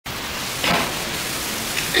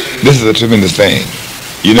This is a tremendous thing.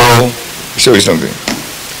 You know, I'll show you something.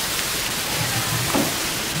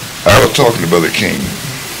 I was talking to Brother King.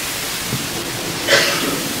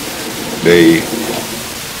 They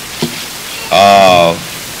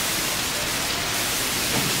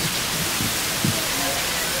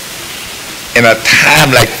in a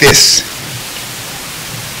time like this,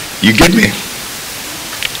 you get me?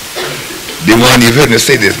 The one you've heard me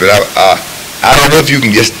say this, but I don't know if you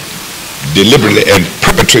can just deliberately and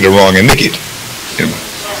perpetrate a wrong and make it. You know?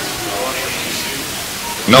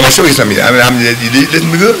 No, I'm gonna show you something. You listen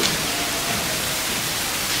to me good?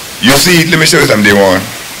 You see, let me show you something, dear one.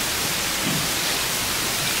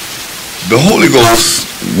 The Holy Ghost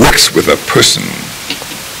works with a person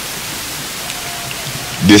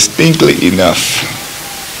distinctly enough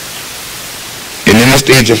in any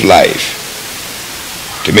stage of life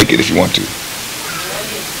to make it if you want to.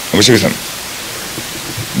 Let me show you something.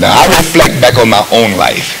 Now I reflect back on my own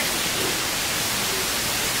life.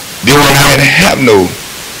 Then when I didn't have no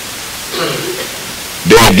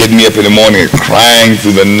dad getting me up in the morning and crying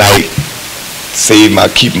through the night,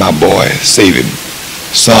 keep my boy, save him.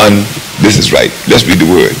 Son, this is right. Let's read the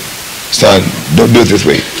word. Son, don't do it this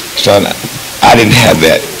way. Son, I didn't have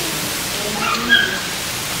that.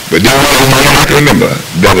 But then I can remember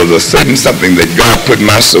there was a certain something that God put in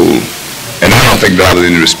my soul, and I don't think that I was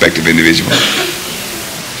any respective individual.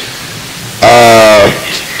 I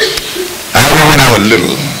remember when I was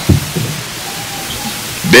little,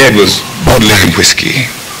 Dad was bottling whiskey,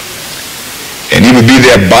 and he would be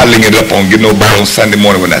there bottling it up on getting no bottle on Sunday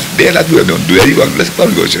morning. When I said, Dad, don't do that. Let's go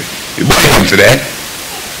to church. He boy come to that.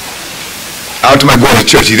 Out to my going to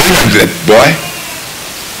church, he didn't come to that, boy.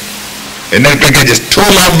 And that thing just tore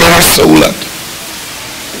my very soul up.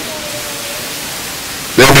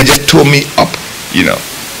 That thing just tore me up, you know.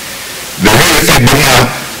 The very fact that now,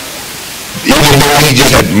 even though he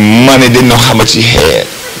just had money, didn't know how much he had,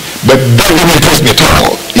 but that didn't impress me at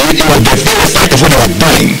all. It was the very fact of what he was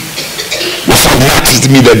doing was so obnoxious to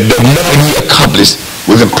me that nothing he accomplished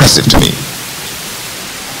was impressive to me.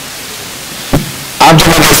 I'm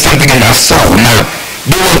talking about something in my soul. Now,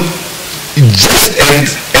 just and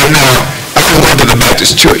now, I was going to the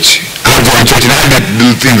Baptist church. I was going to church and I got to do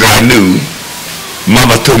things that I knew.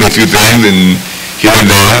 Mama told me a few things and here and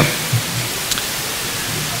there.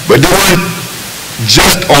 But there wasn't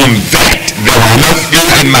just on that, there was nothing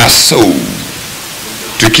in my soul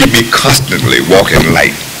to keep me constantly walking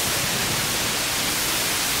light.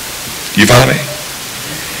 You follow me?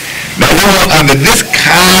 Now, under this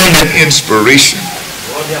kind of inspiration,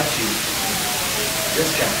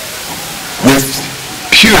 with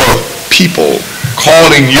pure people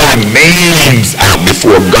calling your names out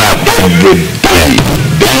before God every day,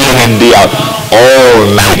 day in and day out, all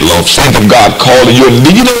night long, saints of God calling your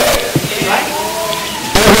name. You know that?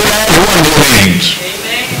 Every last one of your names.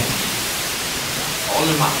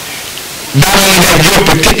 Not only that your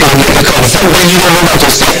particular name, because something you don't know about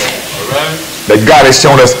yourself that God has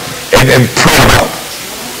shown us and pray about.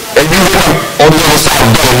 And you look on the other side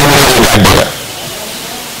of God, you know that brother.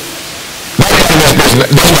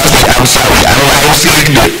 That's why I say, I'm sorry, I don't see how you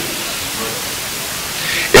can do it.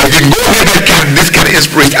 If you go get this kind of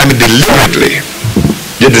inspiration, I mean deliberately,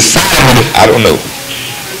 you decide, I don't know.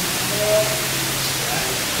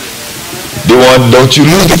 Don't you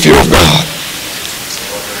lose the fear of God.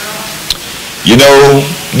 You know,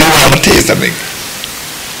 I'm going to tell you something.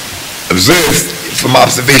 Observe from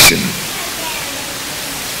observation.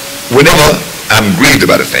 Whenever I'm grieved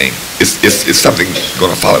about a thing, it's something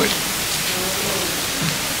going to follow it.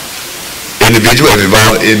 Individual,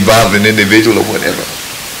 involved an individual or whatever.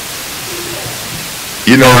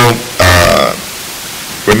 You know,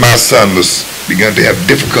 when my son began to have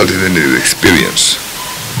difficulties in his experience,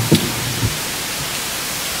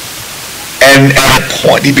 and at a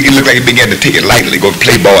point he looked like he began to take it lightly, go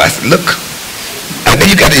play ball. I said, look, I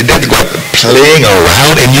think you got your dad to go out playing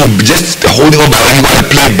around and you just holding on by, you want to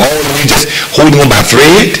play ball and you just holding on by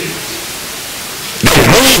thread. That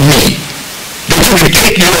moved me. That you can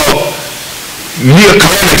take your near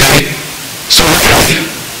calamity so lightly.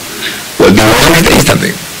 Well, do I want to tell you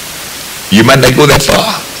something? You might not go that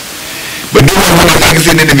far. But do I want to like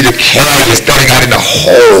an individual carry starting out in a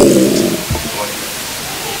hole?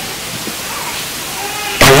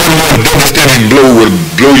 And one more devastating blow will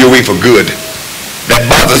blow you away for good. That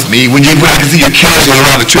bothers me when I can see you casual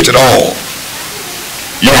around the church at all.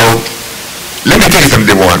 You know, let me tell you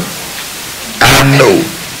something, one. I know,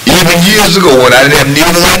 even years ago when I didn't have near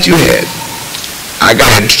the light you had, I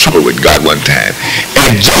got in trouble with God one time.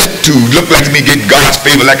 And just to look like me, get God's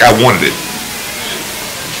favor like I wanted it.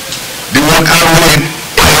 The one I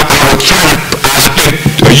was trying to, I spent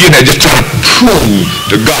a year and a and just try to prove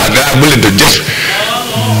to God that I'm willing to just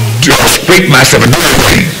scrape myself and do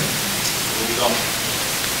everything.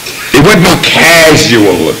 It wasn't no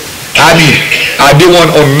casual. I mean, I did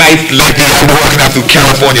one on nights like this. I've been walking out through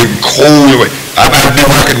California, cold. I've been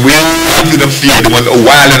walking way out through them fields, the ones,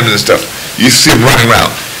 wild animals and stuff. You see them running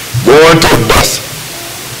around. Going to a bus.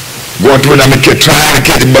 Going to an trying to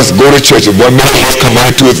catch a bus, go to church. And 1 minute bus come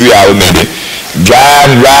on 2 or 3 hours maybe.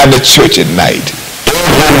 Riding to church at night.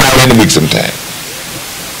 Every night in the week sometime.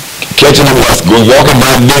 Catching the bus, going walking by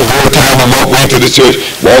the whole time, I walk way to the church,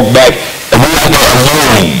 walk back, and we're out there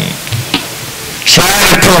alone.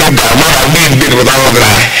 Trying to prove to God, Lord, I mean being with all that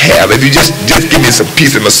I have. If you just give me some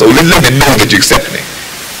peace in my soul, and let me know that you accept me.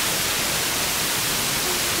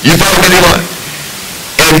 You follow me, one?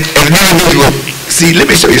 And many individual, see, let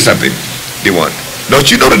me show you something, dear one. Don't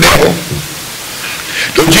you know the devil?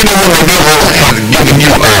 Don't you know when the devil has given you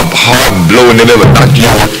a hard blow and the devil knocked you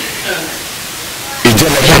out? It's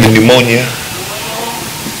just like having pneumonia.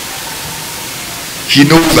 He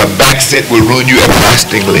knows a backset will ruin you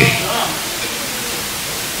everlastingly.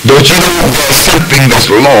 Don't you know there's something that's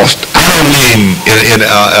lost? I don't mean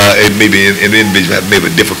maybe in individual have maybe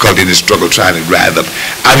difficulty in the struggle trying to rise up.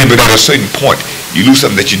 I mean, but at a certain point, you lose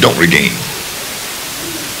something that you don't regain.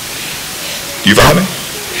 You follow me?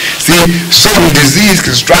 See, certain disease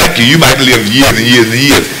can strike you. You might live years and years and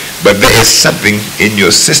years, but there is something in your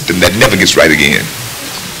system that never gets right again,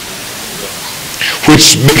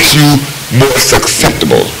 which makes you more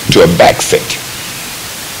susceptible to a backset.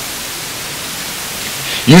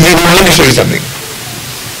 You think, well, let me show you something.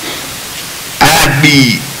 I'd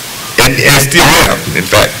be, and still am, in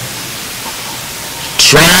fact,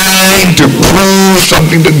 trying to prove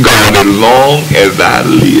something to God as long as I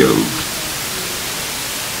live.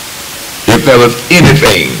 If there was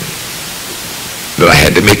anything that I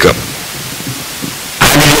had to make up, I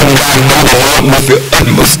would let God know the Lord with the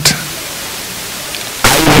utmost.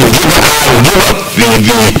 I would give up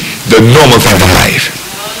the normal things in life.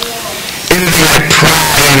 Anything like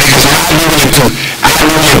pride, anything, I'm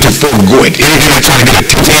willing to forego it. Anything like trying to get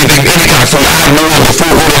attention, any kind of food, I'm willing to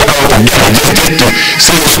forego it altogether. Just to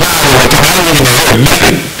see a smile on my face. I don't even have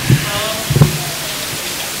nothing.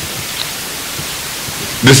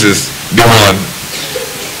 This is beyond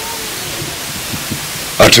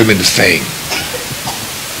a tremendous thing.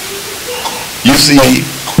 You see,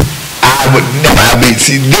 I would never,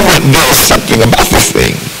 there's something about this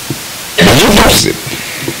thing. And you notice it.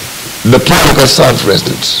 The prodigal son, for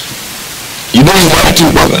instance. You know his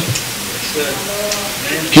attitude, brother?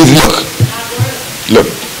 He's look.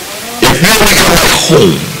 If you want to come back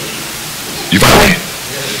home, you follow me?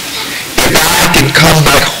 If I can come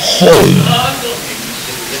back home,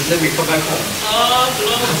 let me come back home.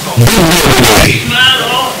 Give me every day.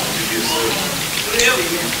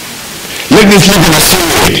 Let me sleep in the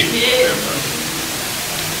shade.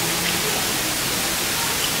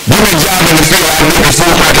 Give me a job in the field. I get at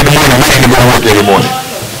 4 o'clock in the morning, waiting to go to work every morning.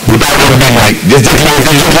 Without going to be like, just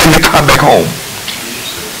let me come back home.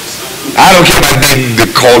 I don't care about being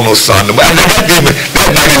called no son. That's not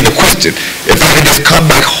even the question. If I can just come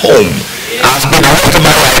back home, I'll spend the rest of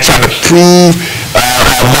my life trying to prove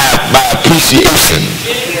my appreciation.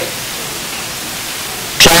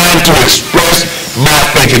 Trying to express my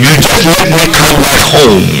thinking. You just let me come back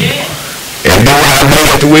home. And then I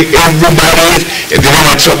know the way everybody is, and then I'm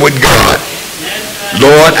in trouble with God.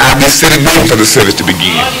 Lord, I'll be sitting waiting for the service to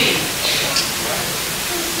begin.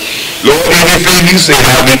 Lord, anything you say,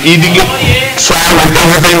 I'll be eating it, trying with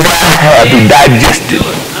everything that I have to digest it.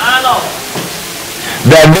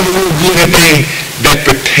 There never will be anything that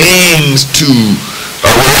pertains to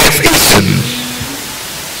relaxation.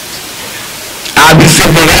 I'll be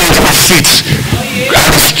sitting on the edge of my seats.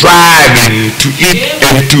 I'll be striving to eat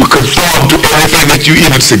and to conform to everything that you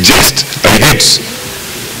even suggest against.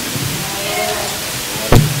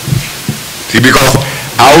 See, because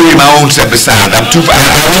I owe my own self beside. I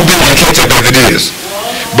won't be able to catch up as it is.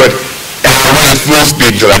 But I'll run at full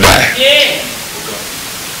speed until I die.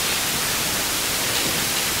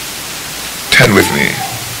 Turn with me.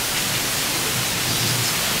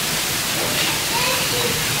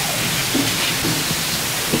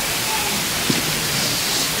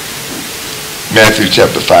 Matthew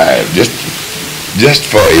chapter 5. Just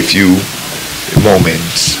for a few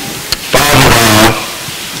moments. Father God,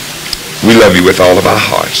 we love you with all of our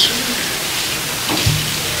hearts.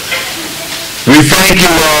 We thank you,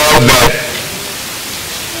 Lord, that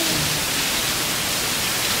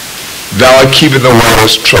thou art keeping the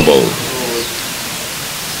waters troubled.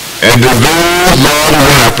 And to those, Lord, who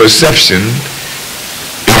have perception,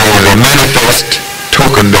 it is a manifest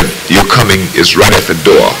token that your coming is right at the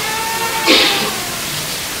door.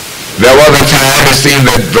 There was a time it seemed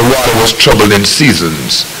that the water was troubled in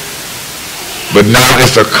seasons, but now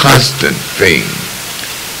it's a constant thing.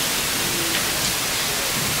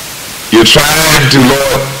 You're trying to,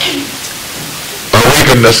 Lord,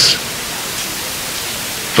 awaken us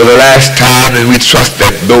for the last time, and we trust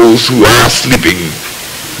that those who are sleeping,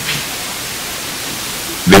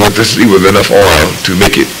 they want to sleep with enough oil to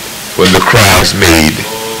make it when the cry is made.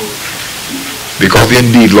 Because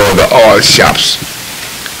indeed, Lord, the oil shops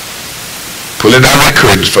pulling down the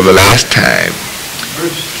curtains for the last time.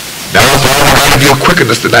 Now, Father God, if you'll quicken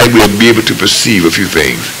us tonight, we'll be able to perceive a few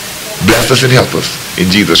things. Bless us and help us. In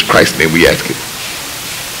Jesus Christ's name we ask it.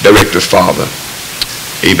 Direct us, Father.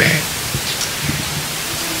 Amen.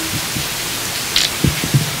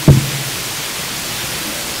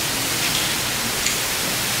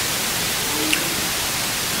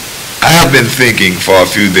 I have been thinking for a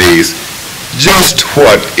few days, just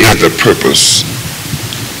what is the purpose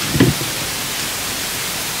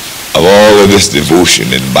of all of this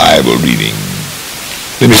devotion and Bible reading?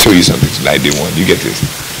 Let me show you something tonight, dear one. You get this.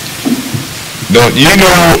 Don't you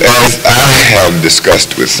know, as I have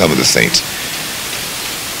discussed with some of the saints,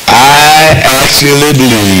 I actually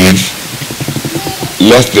believe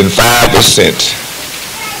less than 5%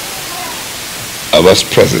 of us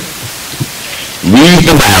present read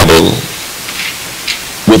the Bible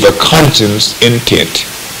with a conscious intent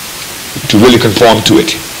to really conform to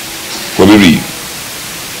it, what we read.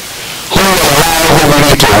 Who will allow what we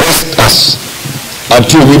read to arrest us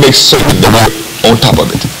until we make certain that we're on top of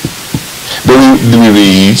it. But we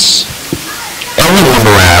read, and we move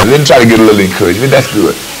around, then try to get a little encouragement. That's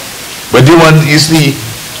good. But you see,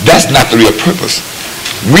 that's not the real purpose.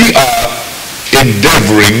 We are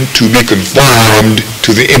endeavoring to be conformed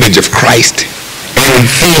to the image of Christ. And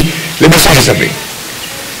see, let me show you something.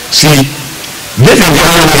 See, this is the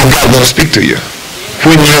only way God will speak to you.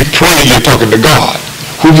 When you pray, you're talking to God.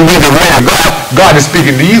 When you read the Word of God, God is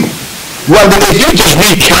speaking to you. Well, then if you just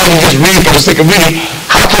read counting, just read for the sake of reading,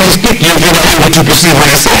 how can He speak to you if you're not able to perceive what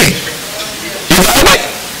He's saying? You know it?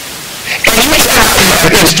 And you say how you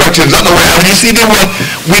have instructions all around. You see, then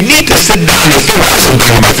we need to sit down and figure out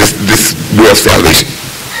something about this way of salvation.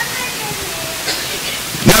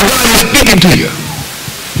 Now God is speaking to you.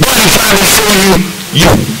 God is trying to show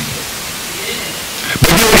you.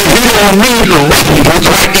 But if you don't read the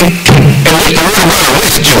right and let the Word of God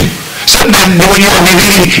arrest you, sometimes when you don't be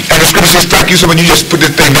reading and the scriptures strike you, so when you just put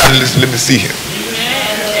this thing down and listen, let me see here.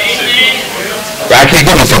 But I can't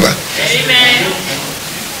go no further.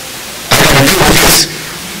 I got to deal with this.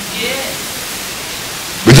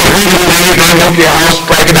 But just read it and everything, okay, I'll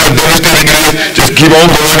strike it out, devastating it, just keep on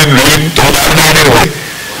going and reading, don't have it anyway.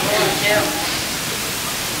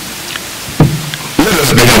 Let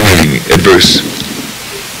us begin reading at verse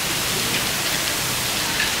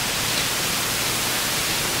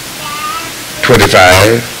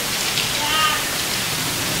 25.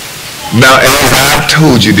 Now, as I've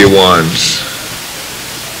told you, dear ones,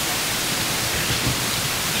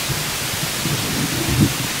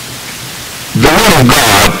 the Word of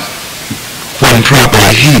God, when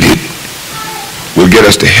properly heeded, will get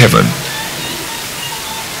us to heaven.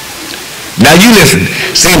 Now you listen.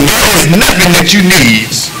 See, there is nothing that you need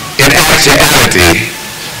in actuality.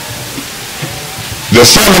 The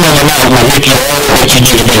Sermon on the Mount will make you all what you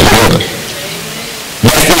need to be in heaven.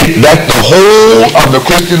 That's it. That's the whole of the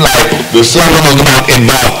Christian life. The Sermon on the Mount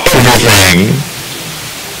involves everything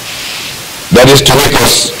that is to make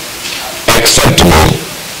us acceptable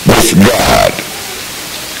with God.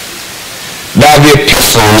 Now the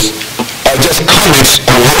epistles are just comments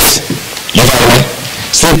on this. You follow me?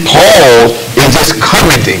 See, Paul is just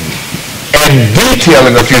commenting and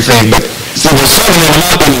detailing a few things, but see, the Sermon on the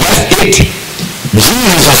Mount, that's it.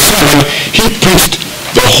 Jesus' sermon, he preached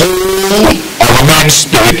the whole of a man's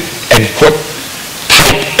spirit and what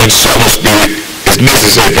type and sort of spirit is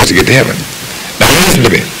necessary for us to get to heaven. Now listen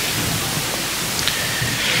to me.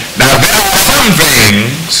 Now there are some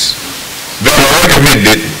things that are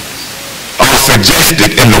recommended or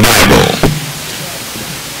suggested in the Bible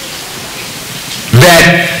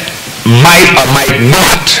that might or might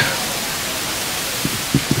not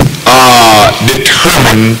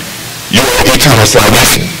determine your eternal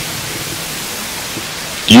salvation.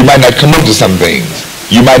 You might not come up to some things.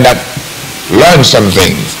 You might not learn some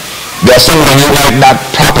things. There are some that you might not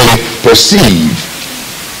properly perceive.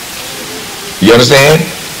 You understand?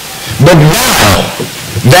 But now,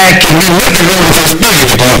 there can be nothing wrong with your spiritual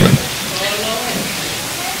department.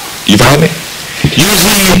 You follow me? You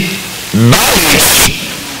see, knowledge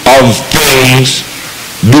of things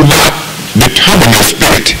do not determine your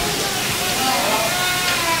spirit.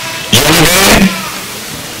 You understand?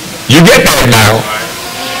 You get that now?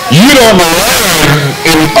 You don't learn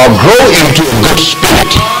or grow into a good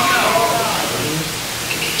spirit.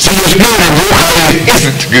 See, your spirit and growth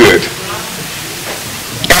isn't good.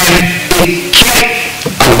 And it can't,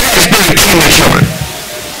 a bad spirit can't be human.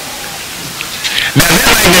 Now that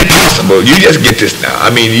might be possible. You just get this now. I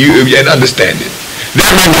mean, you understand it.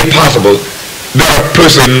 That might be possible that a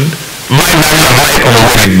person might not have right on a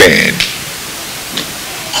wedding band.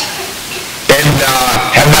 And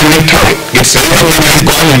have not been taught it. Get saved and then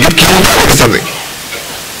go out and get killed or something.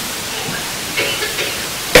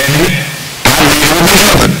 And I mean, it will be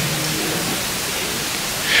heaven.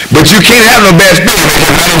 But you can't have no bad spirit if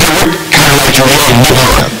you're not into work kind of like you want to move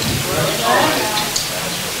on.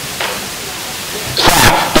 Why?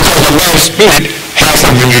 Because the bad spirit has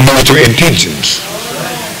something to do with your intentions.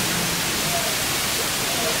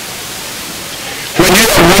 When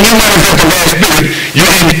you manifest a bad spirit,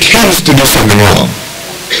 your intends to do something wrong.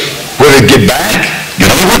 Whether it get back, you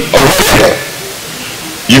leave it, or whatever.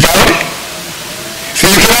 You follow it? See,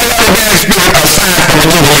 you can't let a bad spirit aside from an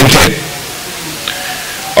evil intent.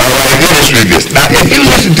 All right, let us read this. Now, if you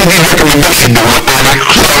listen to these recommendations, I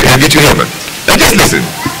declare it will get you heaven. Now, just listen.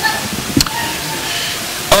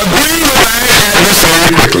 Agree with thine adversary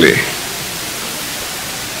quickly.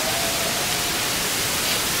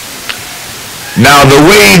 Now, the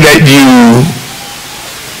way that you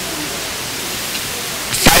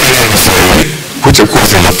fight an adversary, which of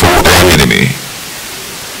course is a foe or an enemy,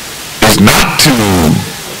 is not to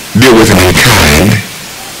deal with him in kind,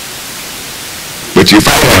 but you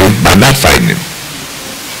fight him by not fighting him.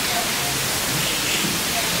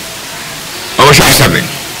 I'm going to show you something.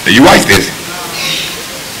 Now, you watch this.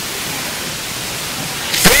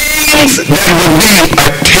 Things that would be a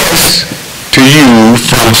test to you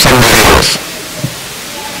from somebody else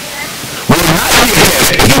will not be a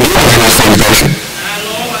test if you do it in the same fashion.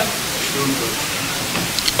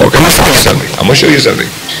 Okay, I'm going to show you something. I'm going to show you something.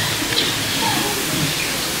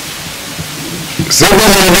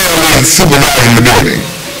 Someone in there is supervising the building,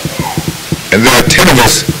 and there are 10 of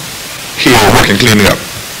us here working cleaning up.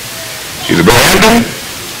 He said, Brother Andrew,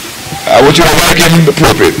 I want you to mark him the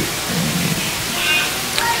pulpit.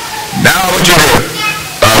 Now I want you to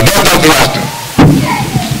dust off the roster.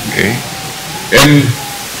 Okay? And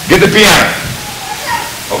get the piano.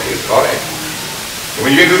 Okay, all right. So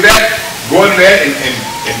when you get to that, go in there and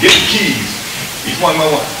get the keys. Each one by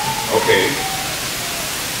one. Okay.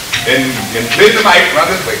 And play the mic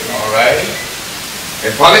around this way. All right.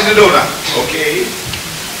 And polish the door now. Okay.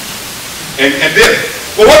 And then,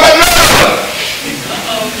 well, what about love?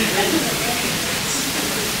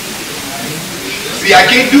 See, I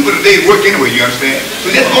can't do for the day's work anyway, you understand?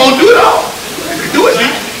 So just go and do it all. Just do it,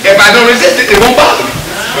 see? If I don't resist it, it won't bother me.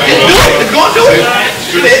 Just do it. Just go and do it.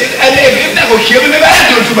 And if it's not going to kill him, if I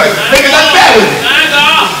do it too much, maybe not bad with it.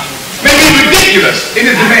 Maybe it's ridiculous in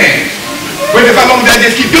his demands. But if I don't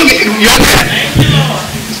just keep doing it, you understand? He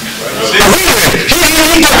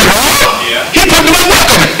put it wrong. He put the work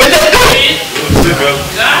on it. But just do it.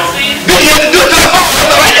 Do you have to do it to the ball?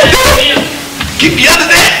 All right, just do it. Keep the other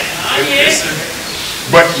there.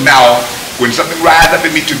 But now, when something rises up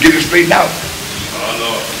in me to get it straightened out,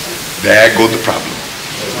 there goes the problem.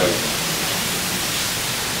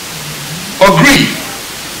 Agree.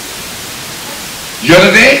 You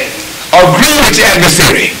understand? Agree with your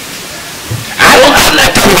adversary. I'm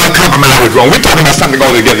not talking about compromise with wrong. We're talking about something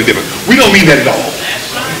altogether different. We don't mean that at all.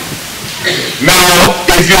 Now,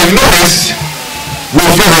 if you notice,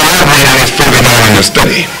 we'll further elaborate on this further down in the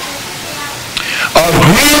study.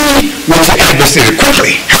 Agree with your adversary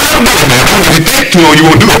quickly. How do you do it? If you think too long, you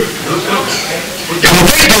won't do it. If you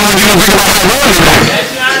think too long, you won't think about how long you're doing it.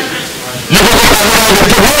 You're going to think about how long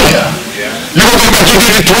you're doing it. You're going to think about you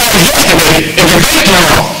did it twice yesterday if you think too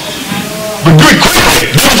long. But do it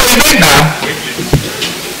quickly. Do it before you think now.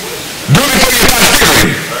 Do it before you start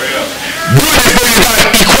figuring. Do it before you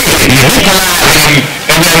start equating and equalizing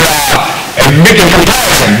and making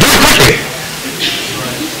comparison. Do it quickly.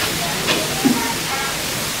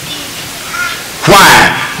 Why?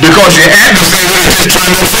 Because your adversary is just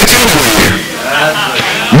trying to fit in with you.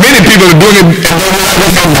 Many people are doing it and don't realize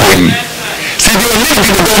what they're doing. See, there are many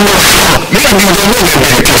people don't know how. Many people don't know they're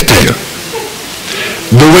being tested to you.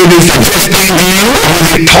 The way they suggest things to you, or when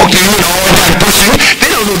they talk to you and all that pushing, they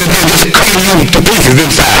don't know that they're just cutting you to pieces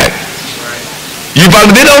inside. You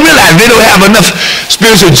probably, they don't realize they don't have enough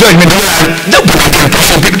spiritual judgment to realize, don't put that kind of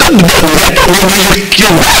pressure on people. Don't do that. Don't realize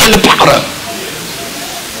you're wrapping the powder.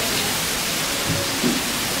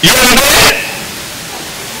 You understand?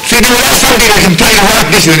 See, that's something that can tell you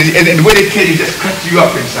rock this, and the way they tell you just cuts you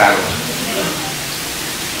up inside of them.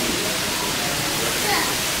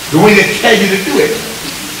 The way they tell you to do it.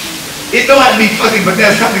 It don't have to be fussy, but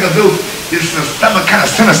there's something of those, there's some kind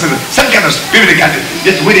of cynicism, some kind of spirit that got it.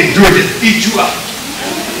 Just the way they do it, just eat you up.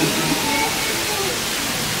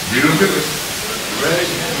 Agree with it?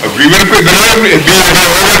 Agree with it? Agree with it?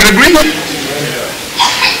 Agree with it?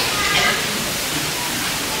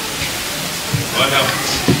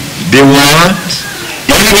 They want,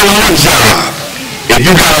 even in one job, if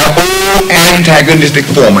you got an old antagonistic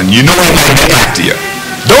foreman, you know he might get after you.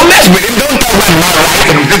 Don't mess with him. Don't talk about my life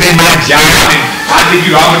and this ain't my job and I think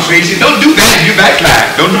you arbitration. Don't do that. You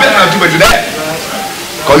backslide. Don't mess around too much of that.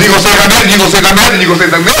 Because he's going to say something else, and you're going to say something else, and you're going to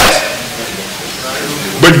say something else.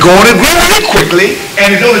 But go on and agree with it quickly,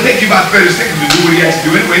 and it only takes you about 30 seconds to do what he has to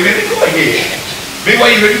do anyway, man. Go ahead. Maybe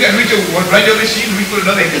while you got to reach over one, write your machine, reach for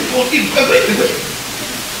another, and just go and agree with it.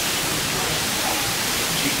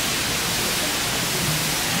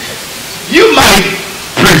 You might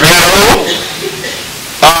prevail,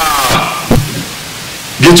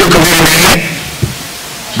 get your career in,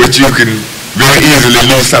 but you can very easily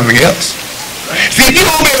lose something else. See, if you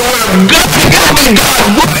don't get a word of God, you gotta be God's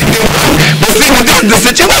word. But see, this is the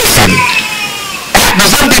situation. After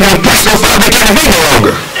some people push so far, they can't be no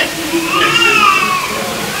longer.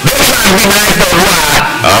 They're trying to be nice for a while.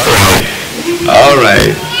 All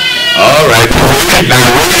right. Now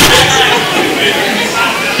wait.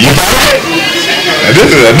 You got it? Now this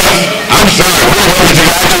is enough. I'm sorry.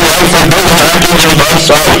 I'm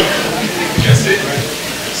sorry. That's it.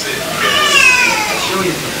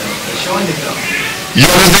 You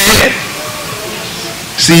understand?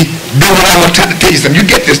 See, then what I'm trying to tell you something. You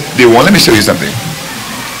get this, dear one. Let me show you something.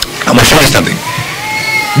 I'm going to show you something.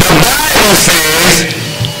 The Bible says,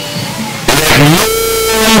 let no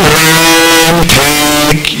man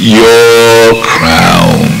take your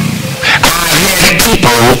crown. I had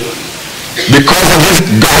people, because of this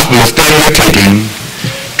gospel stand you're taking,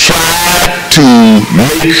 try to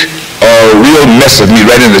make a real mess of me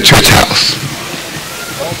right in the church house.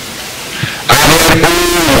 I've had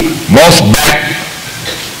old, moss-back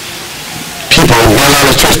people run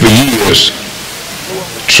out of church for years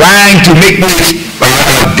trying to make me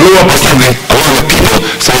blow up or something along with people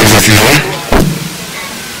so they can see me.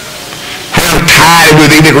 I'm tired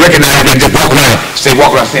with it. They recognize me and just walk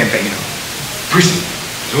around saying things, Preaching.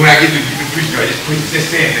 So when I get to preaching, I just preach,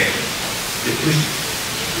 just saying things. Just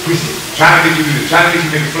preaching. Trying to make you do this, trying to make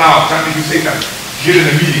you make a flower, trying to make you say something. Get in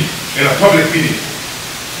a meeting, in a public meeting.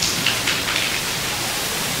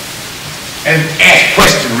 And ask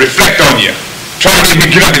questions, reflect on you. Try to make me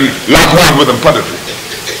get up and lock horns with them publicly.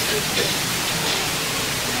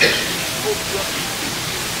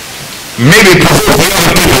 Maybe provoke the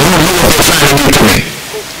other people who know what they're trying to do to me.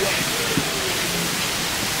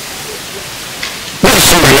 Well,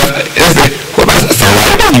 sure enough, I said,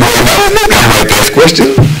 I don't worry about it. They're not going to ask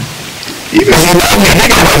questions. Even if you love me, they're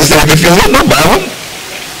going to say if you feel no problem.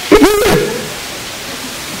 Let me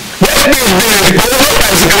be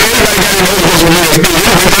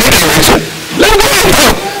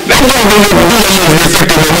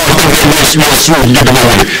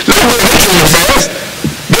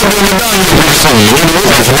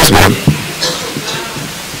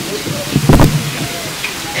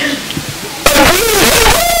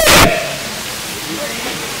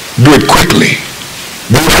do it quickly.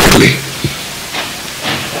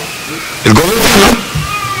 It's going to be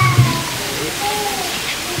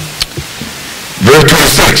verse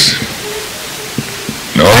 26.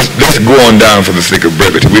 No, let's go on down for the sake of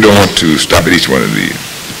brevity. We don't want to stop at each one of these.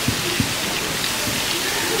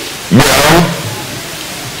 Well,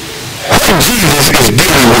 what Jesus is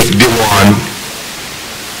dealing with, dear one,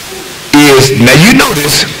 is, now you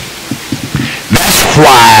notice, that's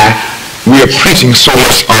why we are preaching so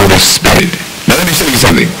much on the Spirit. Now let me show you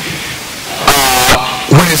something.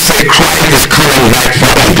 When it says Christ is coming back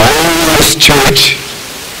for a glorious church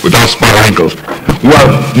without spot or wrinkles,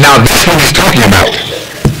 well, now that's what he's talking about.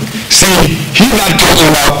 See, he's not talking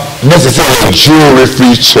about necessarily a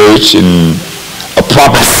jewelry-free church and a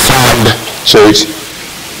proper sound church,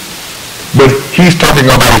 but he's talking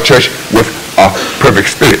about a church with a perfect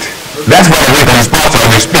spirit. That's why we're going to sponsor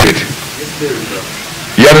on his spirit.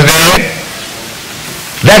 You understand?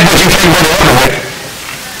 That's what you can't go to heaven with.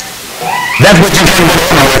 That's what you can't go to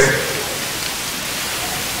heaven with.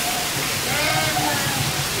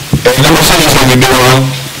 And let me show you something, Deuteronomy.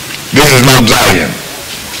 This is Mount Zion.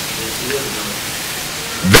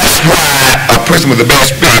 That's why a person with a bad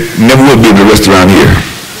spirit never will be able to rest around here.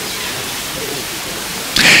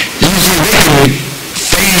 You see, they can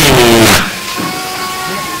feign.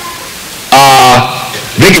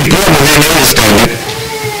 They can put it and they understand it.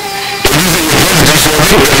 If you say your dress is so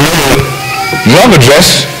long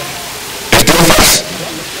dress,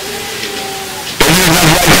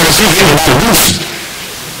 about loose.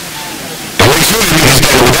 And make sure you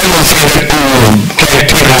understand what that don't say that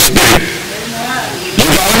can't spirit. You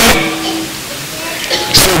follow me?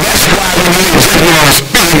 So that's why when you're judging on a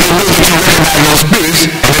spirit, they know that you recognize those spirits,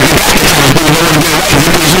 and if you got to tell them, you know what they're right, you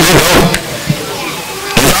can use it all.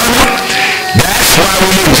 You follow me? That's why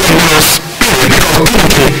when you're judging on a spirit, because people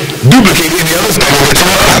can duplicate any other stuff that you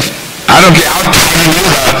have. I don't care how tiny you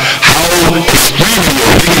are, how extreme you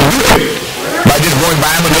are, they can do it by just going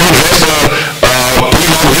by them and doing this or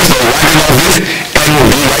putting on this or writing on this and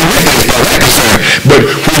be right with it as far as that's concerned. But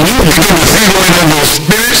when you begin to zero in on those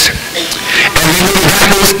spirits and they know they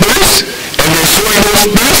got those spirits and they're showing those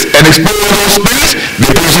spirits and exposing those spirits,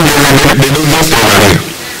 the person they know no stuff right here.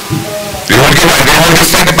 They want to get right, they want to get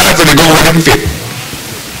sanctified, so they go right and fit.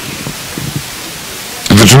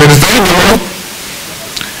 It's a tremendous thing, you know?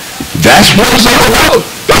 That's what it's all about.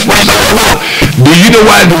 That's what it's all about. Do you know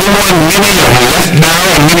why the one many of them left now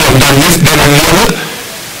and many have done this, that, and the other?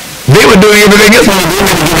 They were doing everything else when they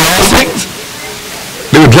were doing all things.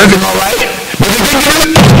 They were dressing all right, but they didn't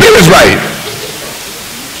get their spirits right.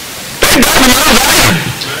 They got them all right.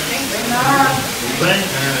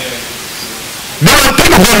 There are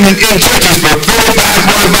people been in churches for 35,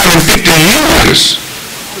 45, and 50 years.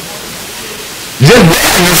 Just there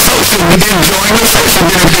in the social, enjoying the social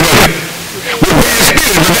benefit of it. With bad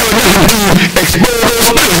spirits, but that was nothing to expose those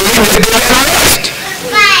spirits. They just did that rest.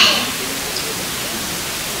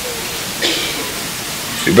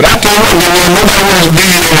 See, but I told them that nobody wants to be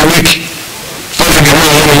in a week. First of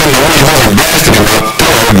all, when blasting it up,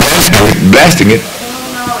 blasting it.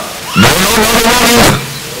 No.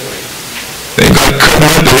 They got cut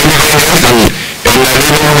up and everything else and let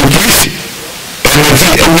it on the police. And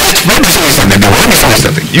let me show you something. Now, let me show you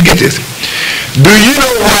something. You get this. Do you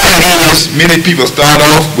know why it is many people start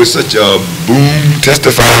off with such a boom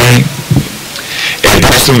testifying and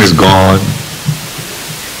pretty soon it's gone?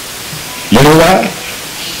 You know why?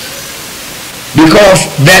 Because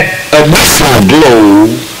that initial glow,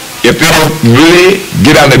 if they don't really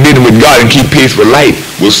get out of meeting with God and keep pace with life,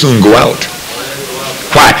 will soon go out.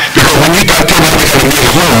 Why? Because when you start telling them to get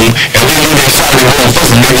home, and then you get shot in the home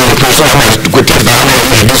first, and then you're the person I'm going to quit testifying, I'm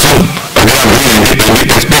going to do something. And then I'm going to get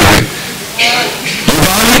that spirit. You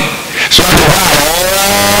follow me? So after a while,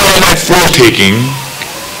 all that foretaking,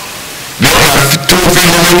 they have 2 or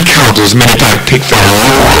 3 encounters many times take them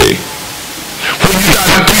away. When you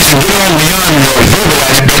start preaching, get on beyond your verbal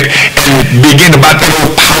aspect and begin about that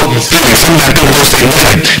old pout and feeling. Sometimes people don't say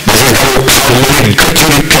nothing, but they that old pout and feeling cut you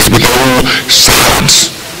to pieces with their own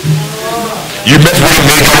silence. You mess with them,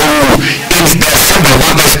 they go, it's that something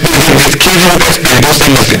about that spirit, just kill you with that spirit, don't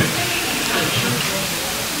say nothing.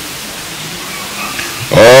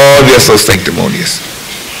 Oh, they're so sanctimonious.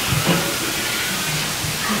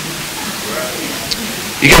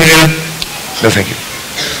 You get it? No, thank you.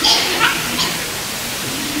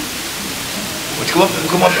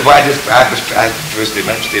 Come up. Well, I first stay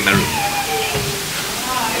in my room.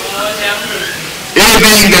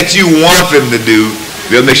 Anything that you want them to do,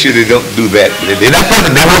 they'll make sure they don't do that. They're not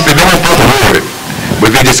supposed to do it,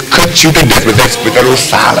 but they just cut you to death with that little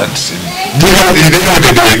silence. They know what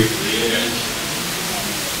they're doing.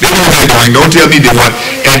 They know what they're doing. Don't tell me they want.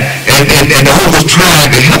 And the Holy Ghost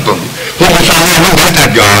trying to help them. Holy Ghost trying to help them. That's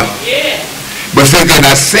not God. But since they're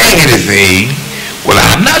not saying anything, well,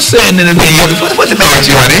 I'm not saying anything. What's the matter with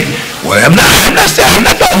you, honey? Well, I'm not saying. I'm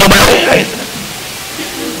not talking about anything.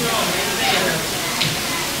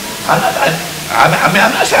 I'm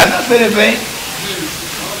not saying anything.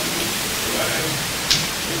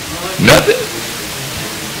 Nothing.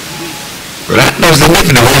 But I know something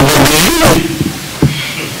different than what you know.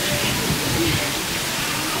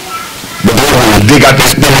 But they will dig out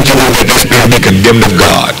that spirit, you will let that spirit be condemned of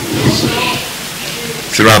God.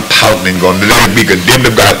 Sit around pouting and going, let it be condemned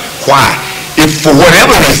of God. Why? If for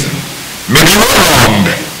whatever reason, maybe you were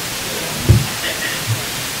wronged.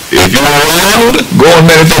 If you were wronged, go and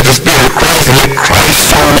manifest the Spirit of Christ and let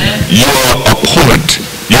Christ show your opponent,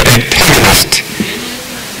 your antagonist,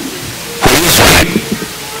 what is right.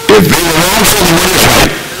 If they were wrong, show them what is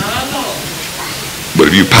right.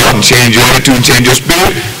 But if you pout and change your attitude and change your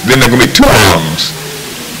spirit, then there are going to be 2 wrongs.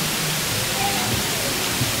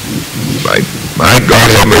 Right? My God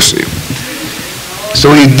have mercy.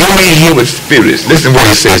 So he's dealing here with spirits. Listen what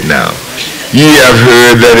he says now. Ye have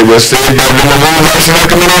heard that it was said by the Lord, I shall not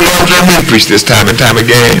come in the Lord, and preach this time and time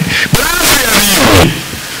again. But I say unto you,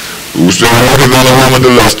 whosoever walketh on a woman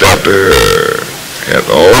to lust after her, hath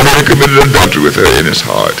already committed adultery with her in his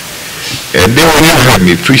heart. And then you heard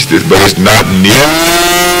me preach this, but it's not nearly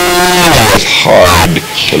as hard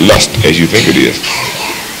to lust as you think it is.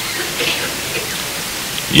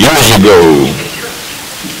 Years ago,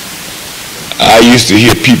 I used to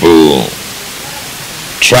hear people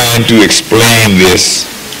trying to explain this,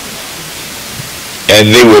 and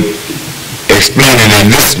they would explain it in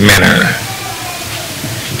this manner.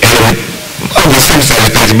 And it was some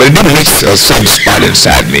satisfaction, but it didn't reach a certain spot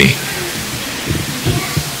inside me.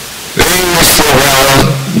 They would say, well,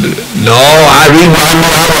 no, I really want to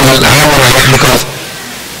ask because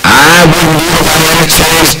I wouldn't do it if I had a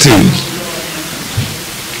chance to.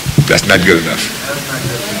 That's not good enough.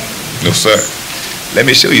 No, sir. Let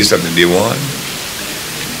me show you something, dear one.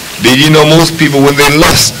 Did you know most people, when they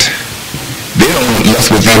lust, they don't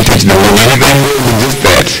lust with the intention of anything more than just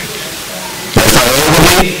that. That's all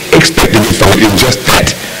they expected it from. It was just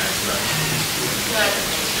that.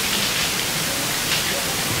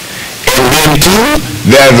 And then too,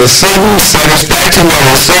 there's a certain satisfaction and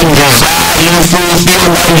a certain desire you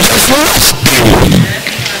fulfill by just lusting.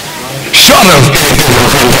 Short of physical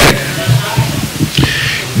contact.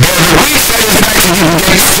 There's a great satisfaction you can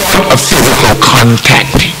get short of physical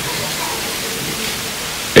contact.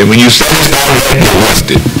 And when you satisfy that, you're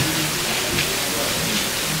lusted.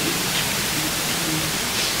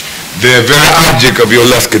 The very object of your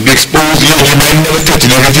lust could be exposed to you, and you might never touch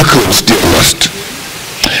it, even if you could still lust.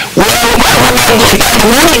 Well, why would I go back to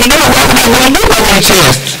one? You know, why would I want to do by my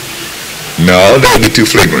chest? No, that would be too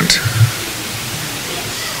flagrant.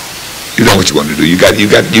 You know what you want to do. You got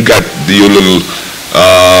your little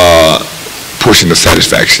portion of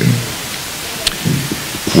satisfaction.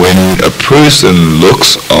 When a person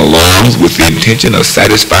looks along with the intention of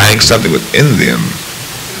satisfying something within them,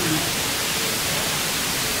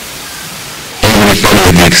 even if that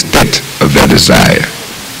is the extent of their desire,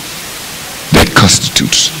 that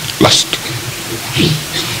constitutes lust.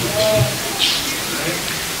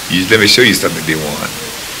 Let me show you something they want.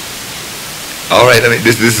 All right,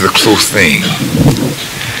 this is a close thing.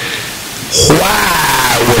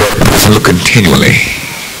 Why would a person look continually?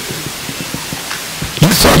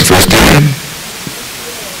 You saw it the first time.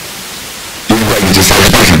 You didn't quite get your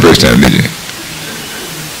satisfaction the first time, did you?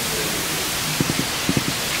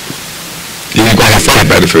 You didn't quite have fun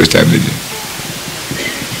by the first time, did you?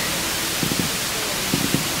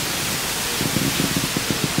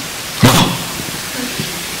 No.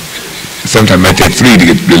 Sometimes it might take 3 to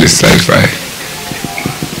get really satisfied.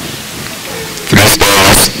 3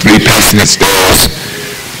 stars, 3 passionate stars.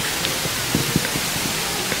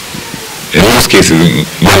 In most cases,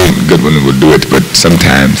 one good one will do it, but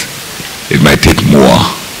sometimes it might take more.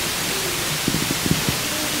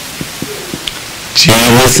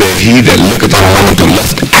 Jesus said, he that looketh on a woman to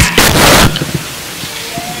lust after her.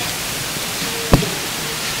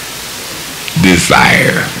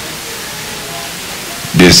 Desire.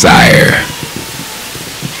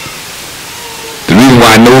 The reason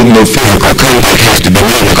why no physical contact has to be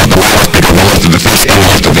made because the Bible speaks of the lust of the flesh and the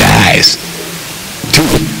lust of the eyes.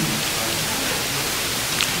 2.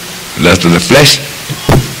 Lust of the flesh,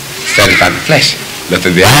 satisfy the flesh. Lust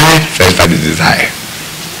of the eye, satisfy the desire.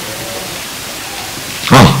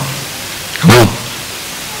 Come on.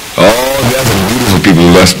 Oh, there are some beautiful people who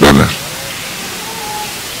lust, brother.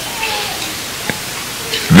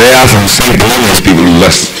 There are some sanctimonious people who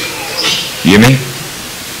lust. You hear me?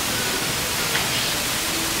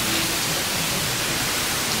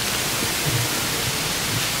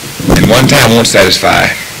 And one time won't satisfy.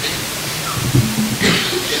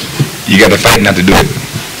 You got to fight not to do it.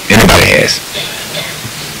 Anybody has.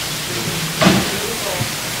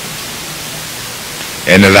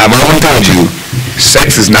 And as I've already told you,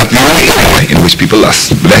 sex is not the only area in which people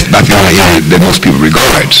lust. But that's not the only area that most people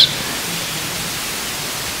regard.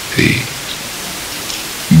 See?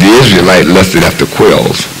 The Israelite lusted after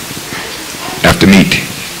quails, after meat,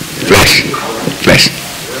 flesh.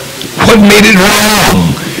 What made it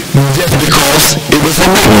wrong? Just because it was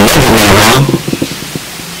a meat. That's what made it wrong.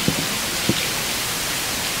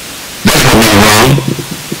 That's what made it wrong.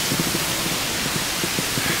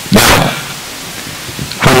 Now,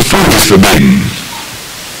 when food is forbidden,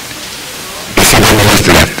 it's something to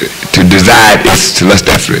lust after. To desire is to lust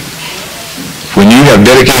after it. When you have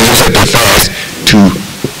dedicated yourself to fast to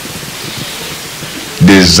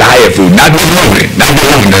desire food, not get hungry,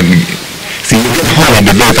 see, you get hungry,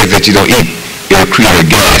 the very fact that you don't eat, it'll create a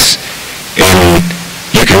gas, and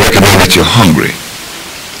you can recognize that you're hungry.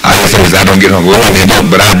 I say I don't get hungry, well, I don't,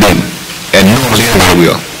 but I do, and normally I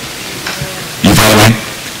will. You follow me?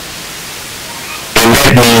 And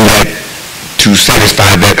that means that to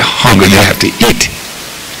satisfy that hunger, you have to eat.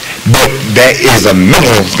 But there is a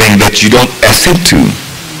mental thing that you don't assent to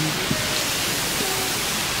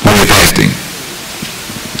when you're fasting.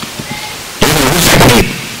 You know, who's I can eat?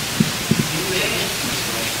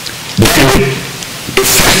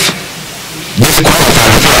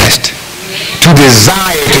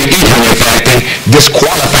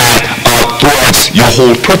 disqualified towards your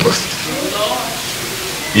whole purpose.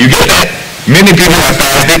 You get that? Many people have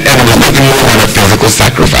fasted and it was nothing more than a physical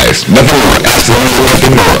sacrifice. Nothing more. Absolutely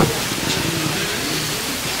nothing more.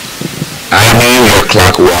 I mean, your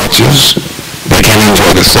clock watches, they can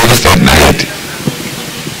enjoy the service at night.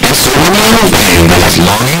 And so many other things that is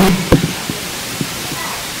longing.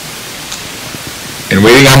 And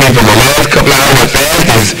waiting, I mean, for the last couple hours of fast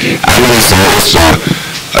is, I mean, it's almost a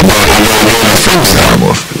little frenzy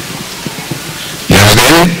almost. You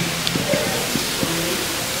understand?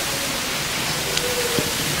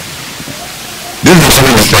 This is a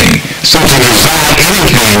tremendous thing. So to desire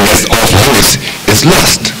anything that's off limits is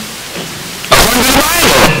lust. According to the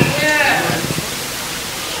Bible.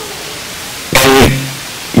 And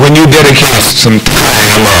when you dedicate some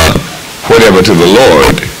time or whatever to the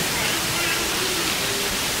Lord,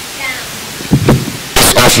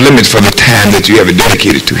 it's off limits for the time that you ever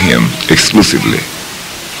dedicated to Him exclusively.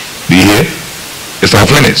 Do you hear? It's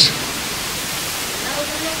off limits.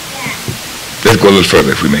 Let's go a little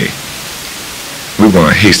further if we may. We're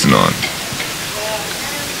going to hasten on.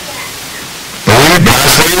 Only by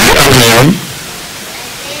saying unto him,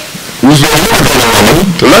 whosoever looketh on a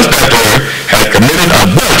woman to lust after her hath committed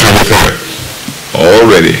adultery with her.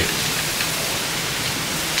 Already.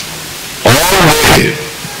 Already.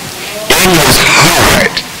 In his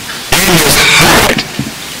heart. In his heart.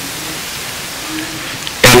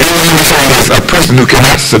 And then what I'm saying is a person who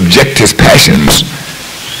cannot subject his passions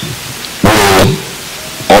will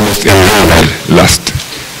almost invalid lust.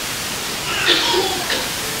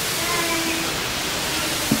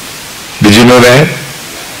 Did you know that?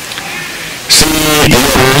 See,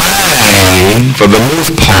 your mind, for the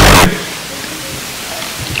most part,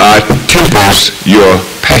 tempers your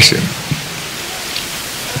passion.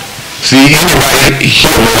 See, anybody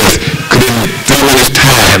here with us could in 3 minutes'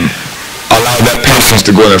 time allow that passion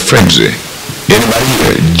to go in a frenzy. Anybody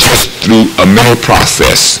here, just through a mental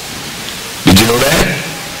process. Did you know that?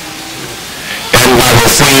 And by the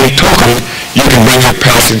same token, you can bring your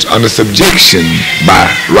passions under subjection by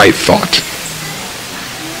right thought.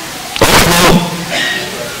 Oh,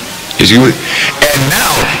 is you? And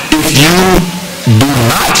now, if you do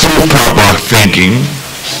not through proper thinking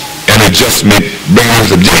and adjustment bring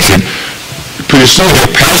under subjection, pretty soon your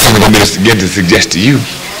passion is going to begin to suggest to you.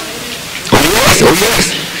 Oh yes, oh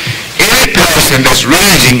yes. Any passion that's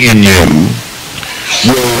raging in you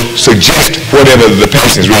will suggest whatever the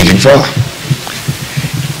passion is raging for.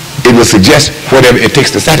 It will suggest whatever it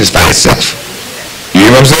takes to satisfy itself. You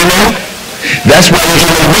hear what I'm saying now? That's why you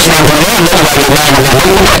hear this one from there, that's why your mind will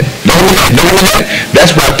don't do that.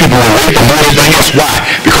 That's why people will wait for more than anything else. Why?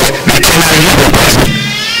 Because they cannot hear the passion.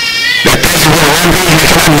 That passion will run through and they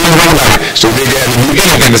cannot do anything about it. So they got to do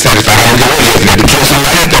anything to satisfy it. They have to kill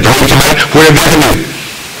somebody, they have to hold somebody, whatever they can do.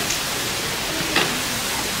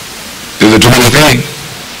 It's a tremendous thing.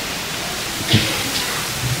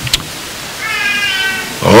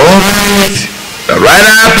 Alright. Right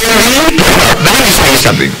out there, let me say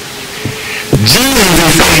something. Jesus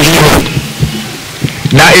is saying he will.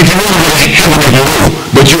 Now if you want to go to heaven, you will.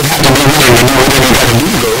 But you have to be willing to do whatever you got to do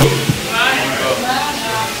to go.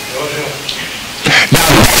 Now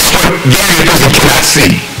that's what the average person cannot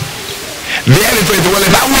see. The average person, well,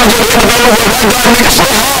 if I want to go to heaven, why God make it so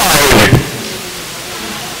hard?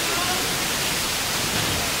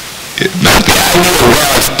 Not the idea of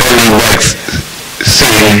God standing back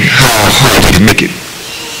saying how hard he make it.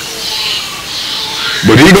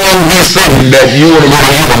 But he's going to be something that you want to go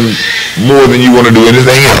to heaven more than you want to do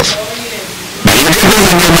anything else. Now you get this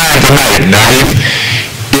in your mind tonight. Now if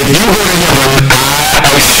you go to heaven, I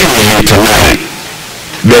assure you tonight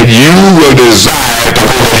that you will desire to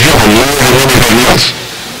go to heaven more than anything else.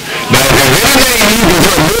 Now if there's anything you can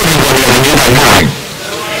do more than go to heaven, you're not going.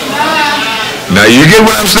 Now you get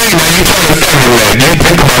what I'm saying? Now you tell the family that. You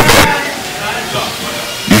think about that.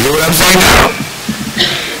 You hear what I'm saying now?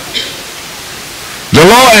 The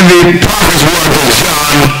law and the prophets were until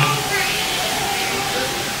John,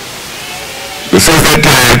 but since that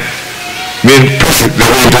time, being perfect, they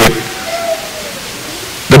won't do it.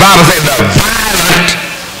 The Bible says the violent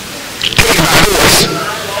take it by force.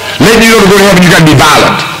 Letting you know to go to heaven, you got to be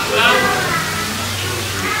violent.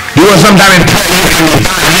 You know, sometime in prayer, you can be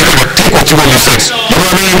violent. You got to take what you want to say. You know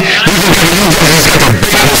what I mean? You just got to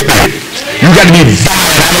break this thing. You got to be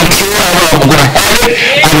violent. I don't care. I'm going to have it.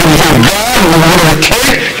 I'm going to go God. I'm going to kill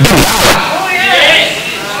it. Be violent.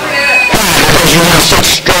 Why? Because you have such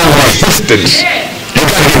strong resistance. You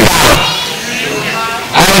got to be violent.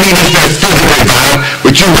 I don't mean just that physically violent,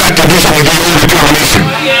 but you got to do something with your own determination.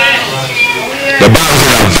 The Bible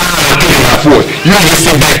says a violent taking by force. You don't just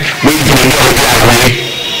sit back waiting for the devil to get out of the way.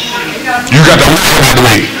 You got to knock it out of the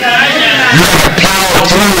way. You got to plow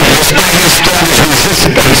through it despite his strongest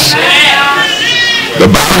resistance. The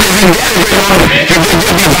Bible doesn't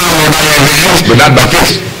get me violent by every else, but not by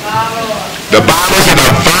this. The Bible said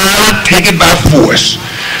the violent take it by force.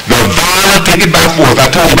 The violent take it by force. I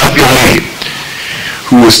told you about the lady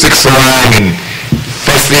who was sick so long and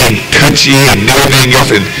fussy and touchy and everything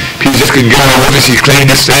else, and people just couldn't get her with her. She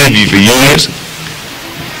claimed to save you for years.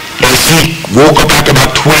 And she woke up after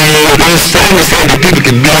about 20 years. It's saying that people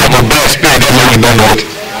can build up a bad spirit. That's why we don't know it.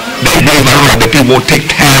 That means that people won't take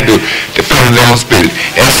time to find their own spirit.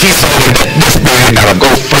 And she saw that this spirit got to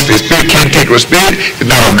go first. The spirit can't take her spirit. It's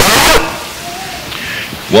not of God.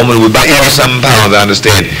 Woman was about 80-something pounds, I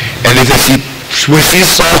understand. And it said when she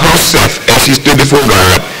saw herself as she stood before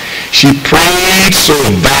God, she prayed so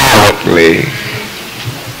violently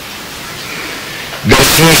that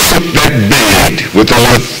she shook that bed with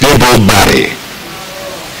her feeble body.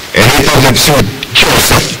 And he thought that she would kill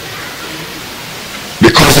herself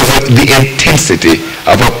because of the intensity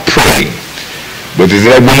of her praying. But as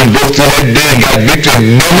that woman broke through that day and got victory,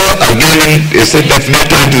 never again, it said that from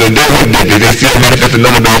that time to the day of death, they still manifest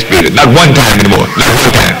another bad spirit. Not one time anymore. Not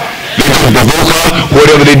one time. They couldn't provoke her.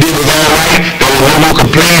 Whatever they did was all right. There was no more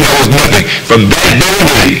complaining. There was nothing. From that very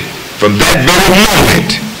day, from that very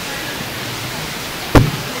moment,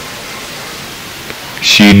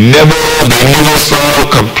 they never saw a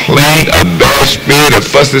complaint, a bad spirit, a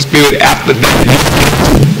fussy spirit after that.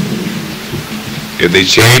 If they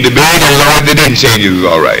changed the bed, it was all right. They didn't change it, was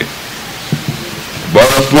all right. But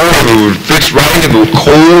the floor, if it was fixed right, if it was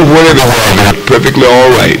cold, whatever it was perfectly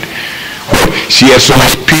all right. She had so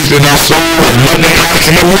much peace in her soul and nothing else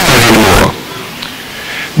in her mind anymore.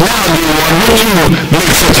 Now, when you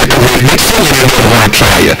make such a commitment, somebody doesn't want to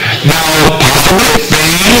try you. Now, possibly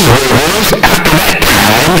things were worse after that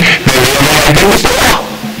time than they ever had been before.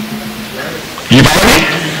 You follow me?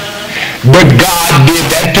 But God did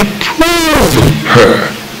that to prove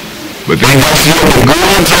her. But then God said, "You're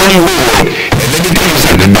going to the Lord." And let me tell you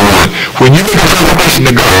something, Lord. When you make a confirmation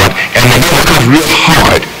to God and the devil comes real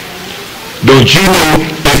hard, don't you know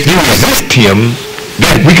if you resist him,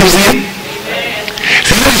 that weakens him?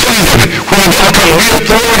 See, let me tell you something. When the devil comes real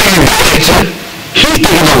forward and bites you, he's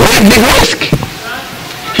taking a great big risk.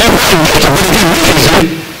 He might get you, but if he weakens you,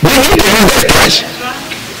 then you take his best touch.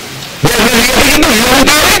 There's nothing else he can do. You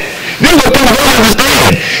understand it? This is what people don't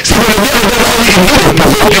understand. See, when the devil does all he can do is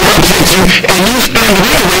provoke you, upset you, and you stand in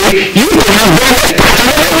your way, you can have very best touch and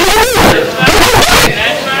whatever you do. Don't do it.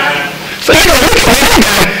 So you know, look at that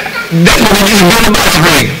guy. That's what he used to do in the boxing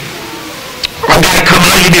ring. A guy come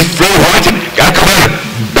out, you just free watching. Guy come out,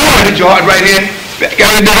 boom, hit your heart right here. That guy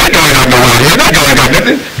ain't got nothing. That guy ain't got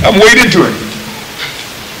nothing. I'm waiting to him.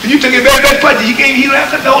 You took it very best punch. He don't have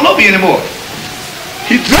nothing all over you anymore.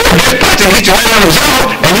 He threw the best punch and hit your hand on the jaw,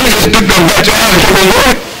 and you just took them back your hand and took them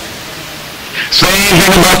away. Same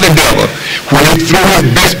thing about the devil. When he threw his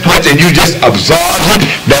best punch and you just absorbed him,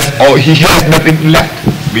 that's all. He has nothing left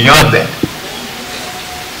beyond that.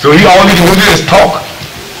 So he all he can do is talk.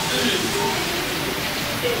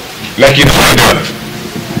 Like you know he does.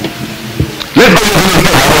 Let's go to the next.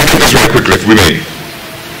 I want to get this right quickly if we may.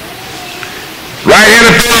 Right here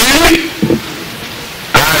in front of you.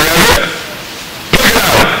 I read it. Pick it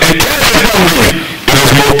out and test it from me. It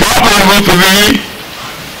is more profitable for me.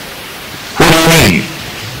 What do you mean?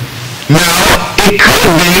 Now, it could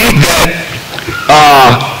be that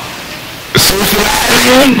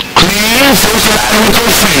socializing, clean, socializing with your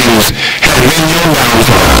friends has been your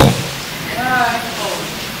downfall.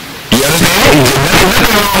 You understand? There's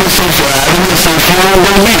nothing wrong with socializing with social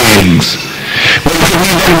beings. But it could be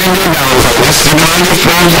that been your downfall. Just sitting around your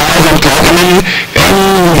friend's house and talking and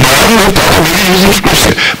talking and using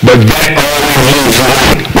scripture. But that always leaves you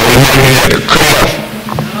right. Well, you have to cut it off.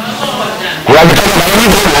 Well, I'm talking about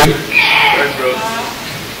everything.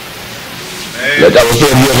 Like I was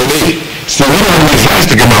saying the other day. See, we don't need friends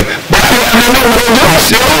to come up. But I don't know what I'm doing.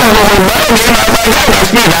 See, I don't know what I'm doing.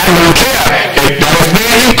 That's me. I don't care. If that was me,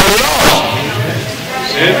 you cut it off.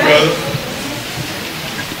 Shit, brother.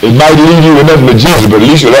 It might leave you with nothing but Jesus, but at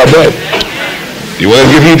least you'll have that. You want to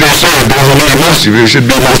give you that song, it doesn't need much. It should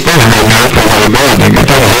be more fun right now. Play around the ball. They can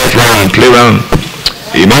play around and play around.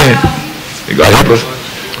 Amen. May God help us.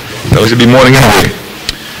 That should be morning anyway.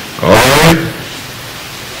 All right.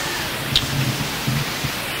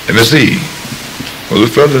 Let me see. A little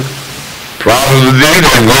further. Problems of the day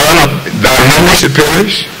that thy memory should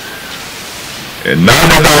perish, and none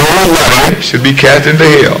of thy whole body should be cast into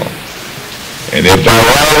hell. And if thou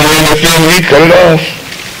right away within me, cut it off,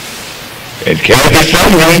 and cast it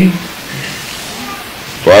from me.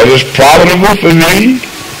 For it is profitable for me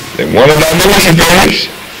that one of thy members should perish,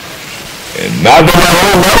 and not that my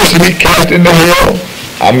whole world should be cast into hell.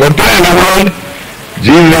 I'm going to tell everyone,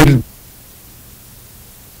 Jesus.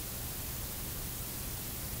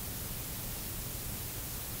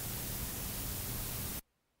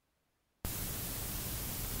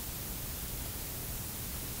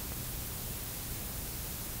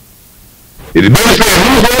 It is better said,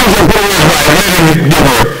 who's the one who put away his wife, let him give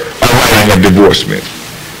her a writing of divorcement.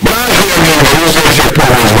 But I say again, whosoever shall put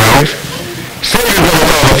away his wife, Satan is going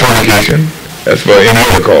to call for fornication. That's for any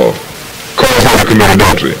other cause. Cause her to commit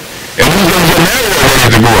adultery. And whosoever shall marry her when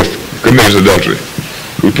he's divorced, commits adultery.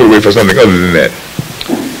 We put away for something other than that.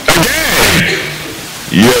 Again,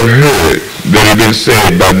 you have heard that it has been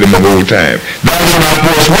said by them of old time, thou shalt not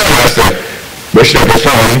forswear thyself, but shalt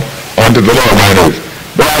perform unto the Lord thine oath.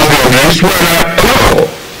 But I say unto you, swear not at all,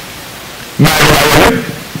 neither by heaven,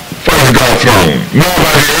 for it is God's throne, nor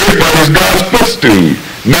by the earth, for it is God's footstool,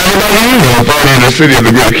 neither by the evil, for it is the city of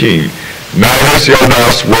the great king. Neither shalt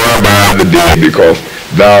thou swear by the dead, because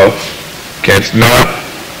thou canst not,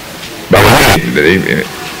 by the way,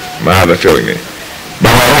 my eyes are failing me,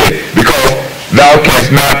 by the way, because thou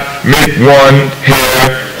canst not make one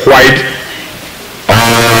hair white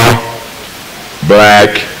or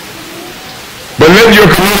black. But let your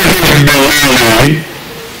communication be really,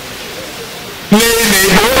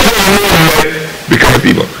 become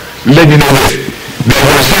people. Let you know this, that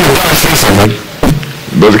when Satan God says something,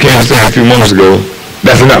 Brother Ken said a few moments ago,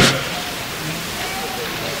 that's enough.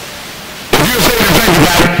 If you're saying things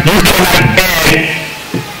about it, you cannot add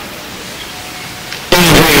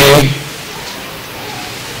anything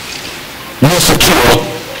more secure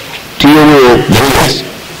to your will than this.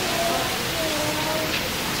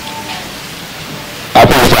 I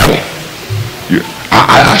promise you.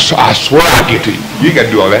 I swear I'll get to you. You ain't got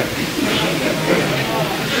to do all that.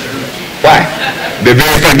 Why? The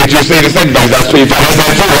very thing that you're saying to sanctify, that's 25. That's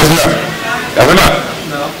not true. That's enough. That's enough.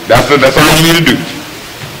 No. That's all you need to do.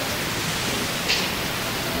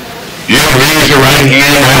 You don't raise your right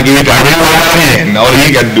hand, I give it to your right hand. No, you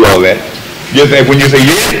ain't got to do all that. Just say, when you say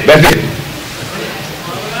yes, that's it.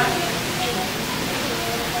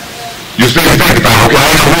 You say sanctify. Okay,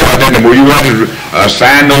 I don't know about that no more. You want to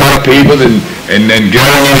sign a lot of papers and get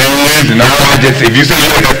on your hands and all that. Just if you say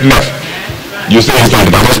yes, that's enough. You say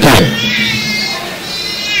sanctify. That's clear.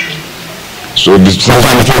 So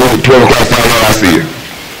sometime before 12 o'clock, I see you.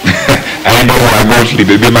 I ain't know when I go to sleep.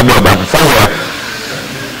 It'll be my brother back somewhere.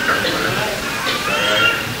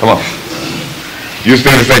 Come on. You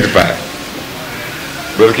stand to sanctify.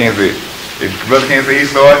 Brother can't say it. If brother can't say he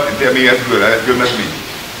saw it, then tell me that's good. That's good enough for me.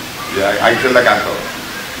 Yeah, I can tell like I saw it.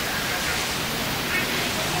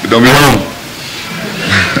 But don't be wrong.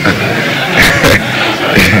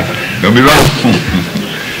 Don't be wrong.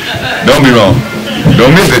 Don't be wrong.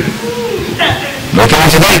 Don't miss it. Don't tell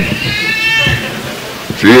what you think.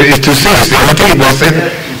 See, it's too serious. See, I'm going to tell you what I said.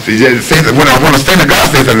 See, when I want to stand to God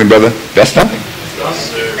say something, brother, that's something.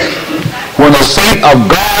 When a saint of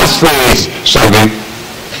God says something,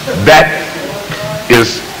 that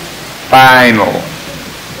is final.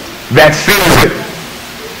 That seals it.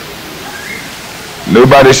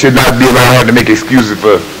 Nobody should not be around here to make excuses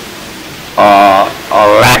for a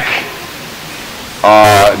lack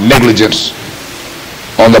or negligence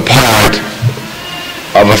on the part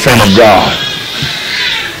of a saint of God.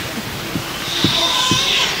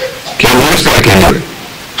 Can't do it, so I can't do it.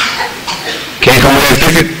 Can't come over and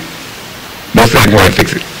fix it. Don't say I can go and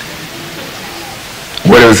fix it.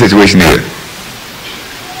 Whatever the situation is.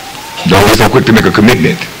 Don't be so quick to make a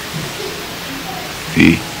commitment.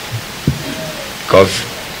 See? Because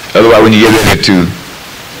otherwise when you get ready to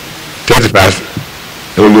testify,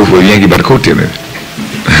 it will go for a Yankee by the coattail.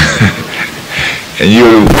 And you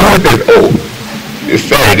oh, it's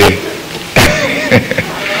Saturday.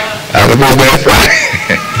 I was supposed to be Friday.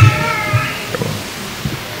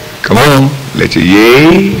 Come on. Let your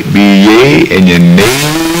yea be yea and your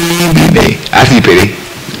nay be nay. I see pity.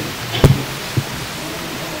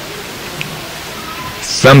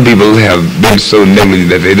 Some people have been so negligent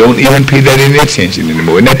that they don't even pay that any attention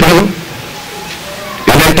anymore. Isn't that pitiful?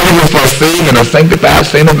 Isn't that pitiful for a saved and a sanctified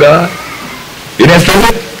saint of God? Isn't that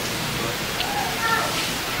something?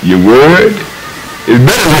 Your word is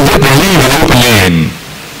better than just to leave an open land.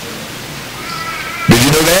 Did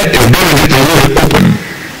you know that? It's better than to leave it open.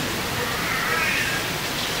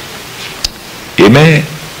 Amen.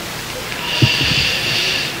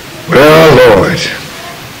 Well, Lord,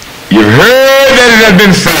 you've heard that it has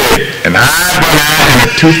been said, an eye for an eye and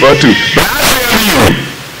a tooth for a tooth. But I say unto you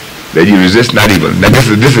that you resist not evil. Now this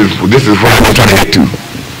is what I'm trying to get to.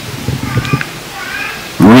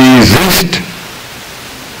 Resist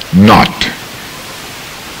not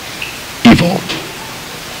evil.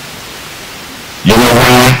 You know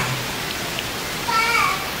why?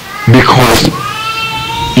 Because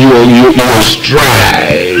you will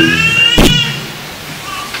strive.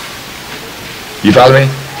 You follow me?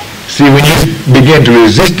 See, when you begin to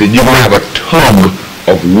resist it, you're going to have a tug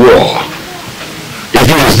of war. If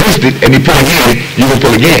you resist it and you pull again, you're going to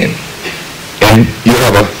pull again. And you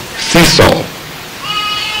have a seesaw.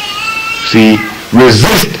 See,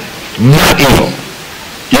 resist not evil.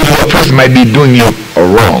 Even though a person might be doing you a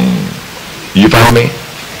wrong. You follow me?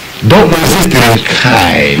 Don't resist it in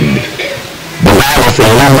kind. The Bible says,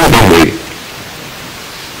 no.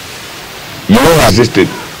 You don't resist it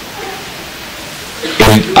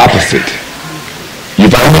in opposite. You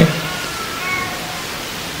follow me?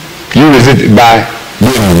 You resist it by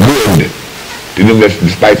being good to them that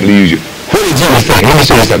despitefully use you. What is Jesus saying? Let me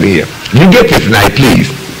show you something here. You get this tonight, please.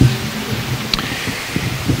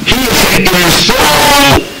 He is saying it is so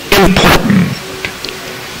important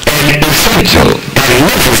and essential and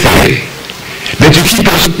necessary that you keep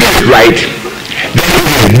your spirit right, that it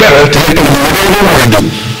is better to let them do whatever they want to do.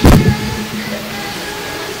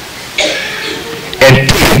 And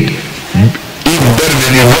take it even better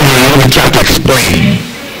than they even try to explain.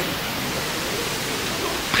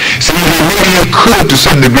 So maybe you could, to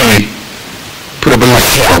some degree, put up a little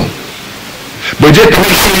hell. But just to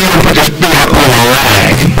make sure you don't put your spirit on the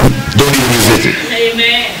line, don't even resist it.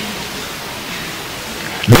 Amen.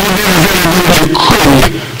 Don't even resist what you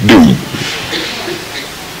could do.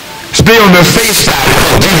 Stay on the safe side,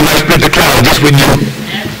 because Jesus might split the cloud just when you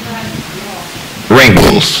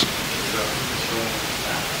wrinkles.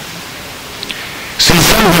 See,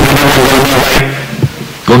 some people are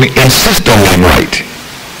going to insist on being right.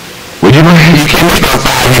 Well, you can't make about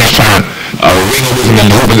 5 minutes trying to wrangle with them and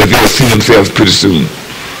hoping that they'll see themselves pretty soon.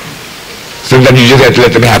 Sometimes you just have to let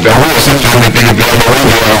them have their way. Sometimes they think if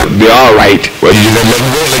they're all right, well, you just have to let them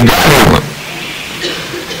go and God over them.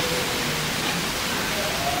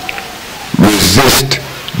 Resist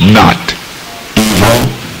not evil.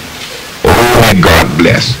 Oh, may God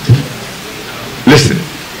bless. Listen.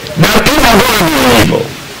 Now, if I'm going to do evil,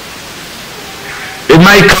 it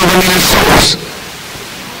might come from any source.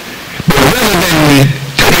 But rather than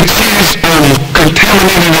take a chance on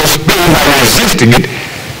contaminating your spirit by resisting it,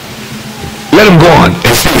 let them go on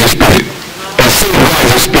and save your spirit. And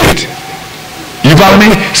safeguard your spirit. You follow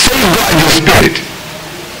me? Safeguard your spirit.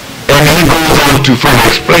 And he goes on to further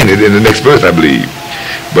explain it in the next verse, I believe.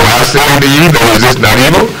 But I say unto you that resist not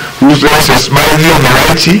evil, whosoever shall smite you on the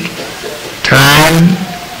right cheek, turn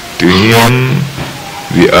to him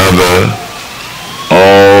the other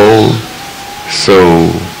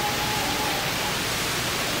also.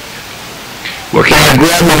 Well, can I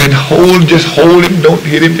grab him and hold, just hold him, don't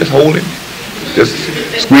hit him, just hold him. Just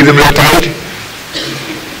squeeze him real tight.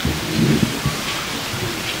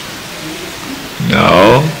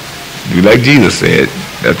 No. Do like Jesus said.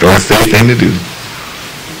 That's the safe thing to do.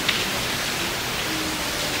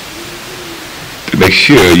 To make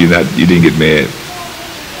sure you didn't get mad.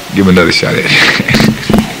 Give him another shot at it.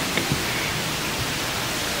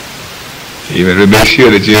 Even to make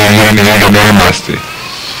sure that you ain't got no musty.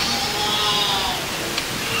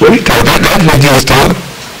 Well, he taught that. That's what Jesus taught.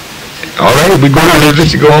 All right, we go on,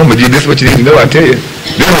 let you go home, but this is what you need to know, I tell you.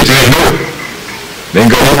 This is what you need to know.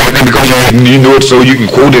 Then go home right then because you know it so you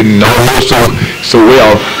can quote it and all know so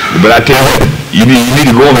well. But I tell you what, you need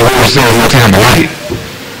to go on the road and say it one time right.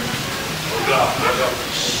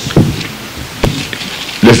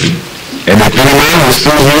 Listen, and if any man will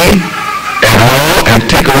steal away and haul and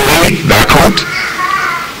take away thy coat,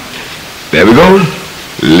 there we go.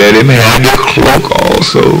 Let him have your cloak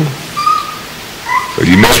also. But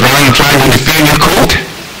you mess around and try to defend your coat.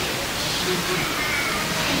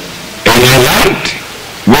 And your light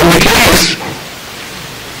won't be cast.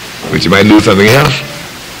 But you might lose something else.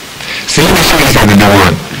 See, let me show you something, number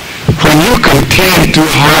one. When you contend too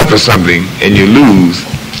hard for something and you lose,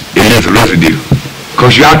 it leaves a residue.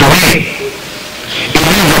 Because you're out to win. It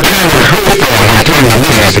leaves a kind of hurt for you turn the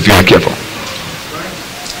winners if you're not careful.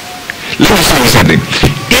 Let me show you something.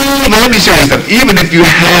 Even if you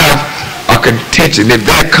have a contention, if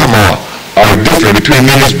that come out or a difference between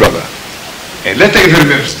me and his brother, and let's take it to the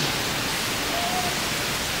minister.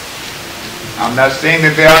 I'm not saying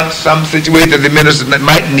that there are some situations that the minister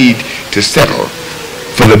might need to settle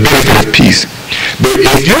for the benefit of peace. But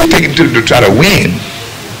if you're taking to try to win,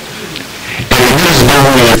 and the minister don't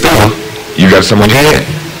want to throw, you got someone here.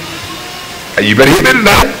 You better hit it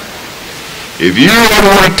tonight. If you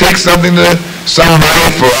ever want to take something to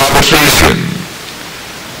somebody for arbitration,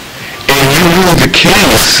 and you lose the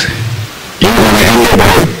case, you want to end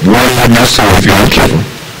up hide your soul if you're not careful.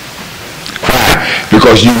 Why?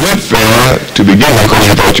 Because you went there to begin with because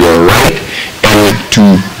you thought you were right, and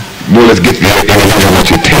to more or less get the idea of what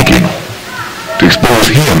you're taking, to expose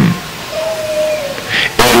him.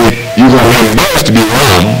 And you're going to be embarrassed to be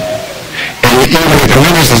wrong, and even if the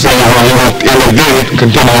minister is saying wrong, you're going to end up doing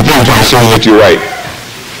continue on trying to show that you're right.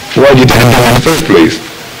 Why did you take it down in the first place?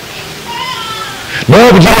 No,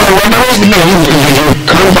 but you want to run the rest of you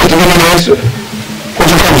come back to give an answer? What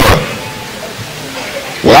you come for?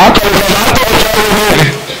 Well, I come because I thought you were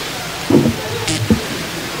ready.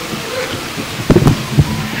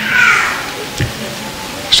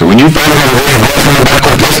 So when you find out that you're coming back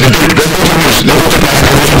on this, let's go to the back.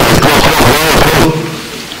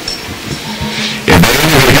 If there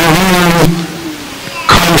is a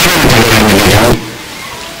contrary to what you do,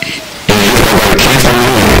 and you have a cancel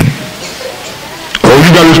ruling, oh, you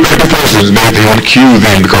got to respect the persons, man. They want to accuse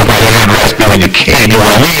them because by the hand right spirit, you can't. You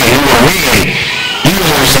want to win. You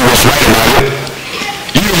don't want to see what's right about it.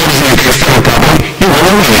 You don't want to see if it's still a problem. You want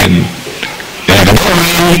to win. And if you don't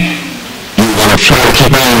win, you want to try to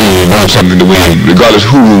keep on. You want something to win, regardless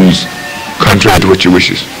who's contrary to what your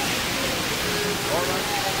wishes.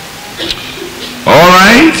 All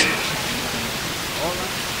right.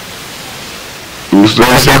 Who's the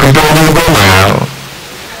last second door will go now?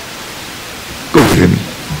 Go with him.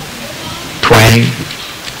 Twain.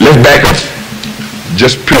 Let's back up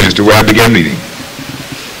just previous to where I began reading.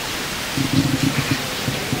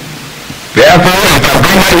 Therefore, if I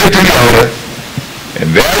bring my gift to the altar, and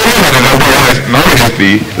there is an acknowledgement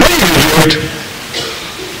fee, let me gift.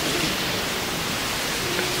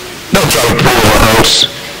 Don't try to pull over a house.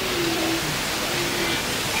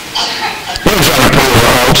 Don't try to pull over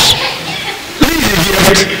a house. Leave your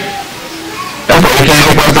gift. That's why you can't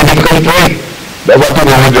help us to become free. That's why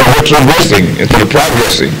people are progressing instead of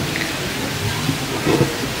progressing.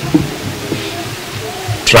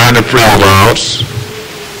 Trying to pray over a house.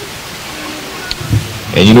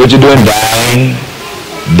 And you know what you're doing? Dying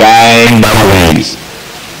by the ways.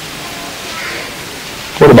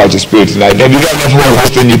 What about your spirit tonight? Have you got enough Holy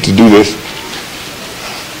Ghost in you to do this?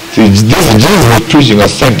 See, Jesus was preaching a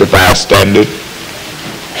sanctified standard.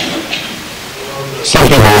 Some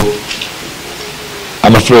people,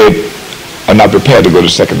 I'm afraid, are not prepared to go the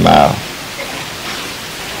second mile.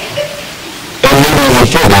 And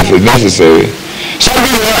maybe further if it's necessary. Some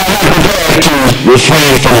people are not prepared to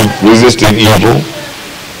refrain from resisting evil.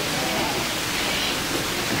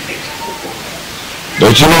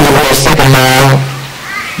 Don't you know the word second mile?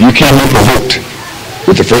 You can't be provoked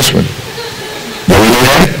with the first one. Don't you know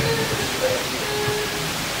that?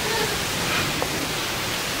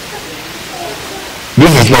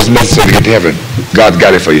 This is what's necessary to get to heaven. God's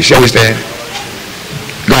got it for you. Shall we stand?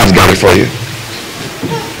 God's got it for you.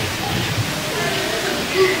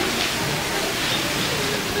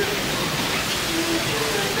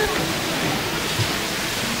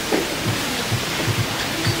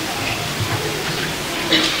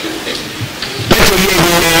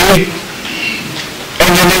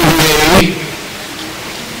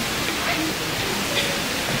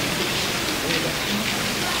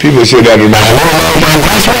 People say that in my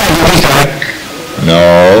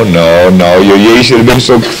No. Your yea should have been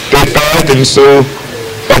so steadfast and so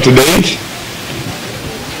up to date.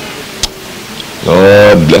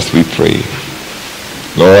 Lord, bless we pray.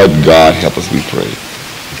 Lord God, help us, we pray.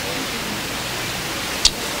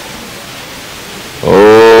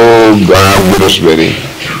 Oh, God, get us ready.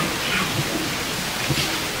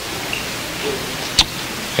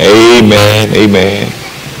 Amen, amen.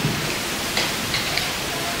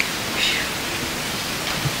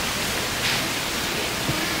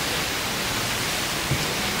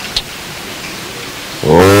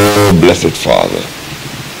 Oh, blessed Father.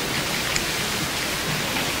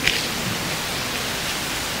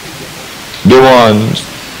 The ones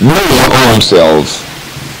know their own selves.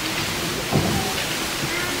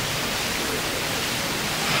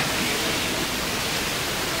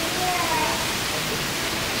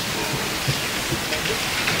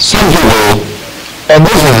 Some people, and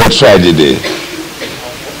this is a tragedy,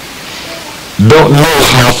 don't know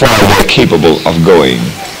how far we're capable of going.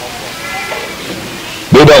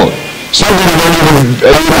 They don't. Some people don't even,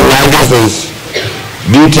 like this is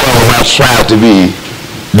details of how tried to be,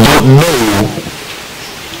 don't know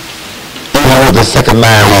even what the second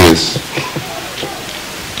mile is.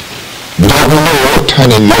 Don't know what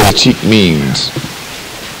turning the other cheek means.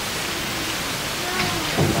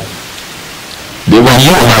 They were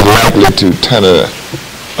not likely to turn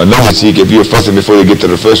another cheek if you're fussing before you get to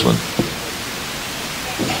the first one.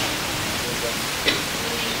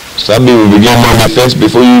 Some people begin on the fence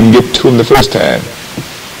before you even get to them the first time.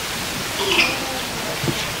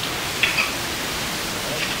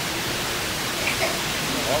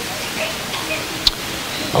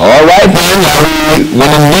 when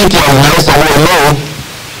the details nice and real low,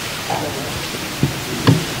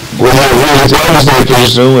 we'll have really to understand pretty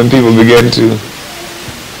soon when people begin to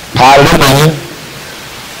pile it up on you.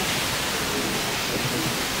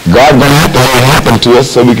 God's going to have to let it happen to us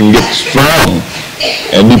so we can get strong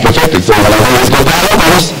and be perfected. So when it's going to pile up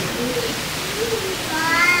on us,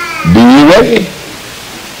 be you ready?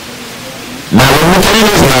 Now let me tell you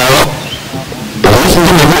this now. Listen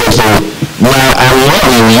to me here. So now I'm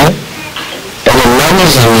loving you, and the love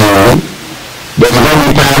is in you. There's going to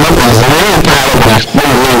be pile up on us. And when you pile up on us, when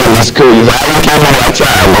it's cool, you say, I don't care what I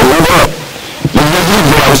try. Well, move up. You just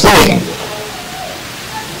what I'm saying.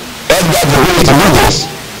 That's got the way to do this.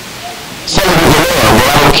 Some of you go, well,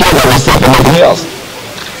 I don't care about myself and nothing else.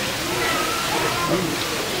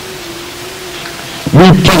 We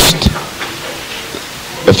preached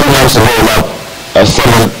a few months ago about a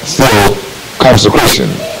 7-seal consecration.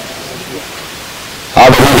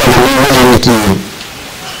 Although we got to be willing to,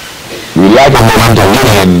 we like to hold on to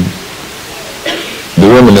women, the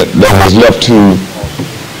women that was left to,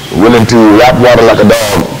 willing to lap water like a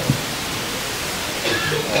dog.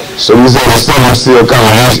 So we say the 7-seal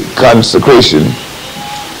consecration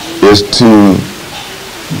is to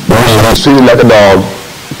be treated like a dog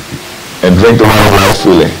and drink the wine life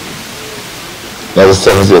freely. That's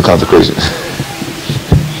a 7-seal consecration.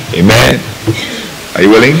 Amen. Are you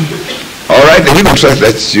willing? All right, then you can trust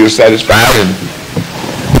that you're satisfied. And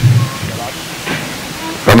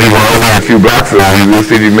some of you want to only a few blocks, so we'll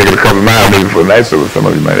see if you can make it a couple miles maybe for a night service. Some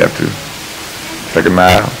of you might have to. Second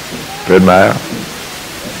mile, third mile.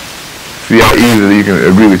 See how easily you can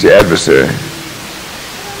agree with your adversary.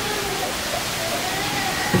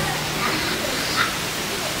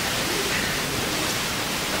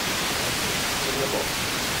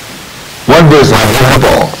 One verse, I've given up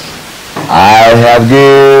all. I have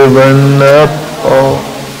given up all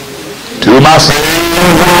to my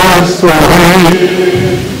Savior, so and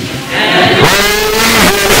praise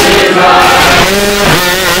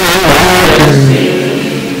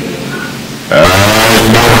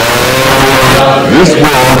this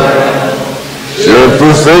world should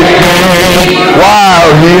forsake me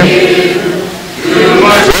while he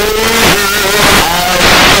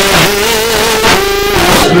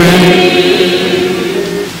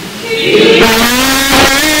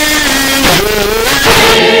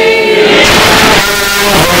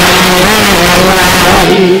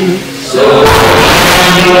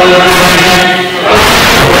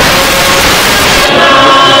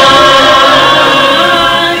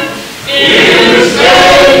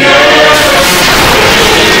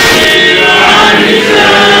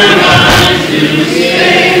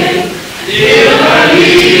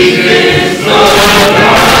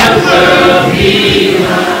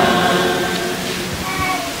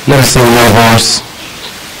Let us sing that verse.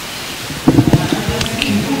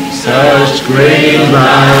 Such great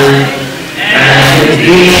light, and it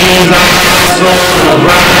beams our soul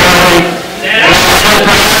bright,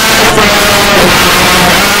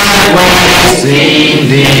 that when seen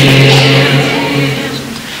dim,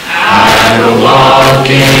 I will walk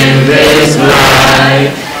in this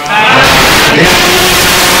light.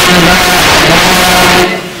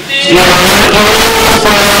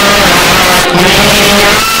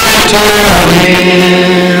 To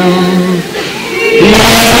him, he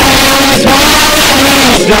is my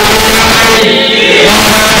wisdom,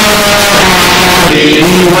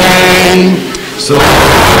 way. So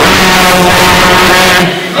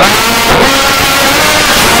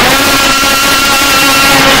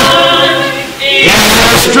in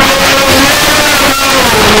the struggle,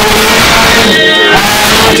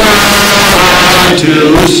 time to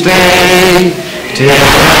stay till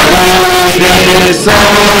I is so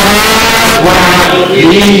hard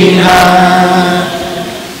behind.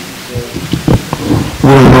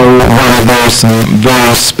 One of those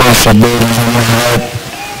very special burdens on my heart.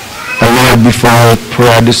 I read before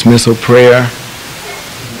prayer, dismissal prayer.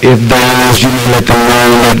 If those, you may let them know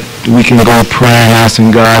that we can go pray and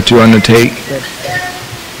asking God to undertake.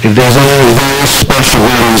 If there's any very special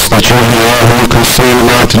ones that you're here who are concerned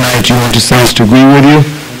about tonight, you want your saints to agree with you?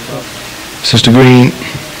 Sister Green.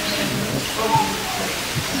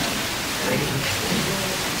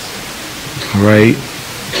 All right.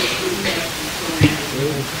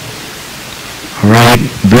 All right.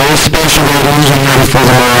 Very special items are ready for the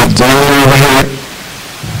Lord. Down over here.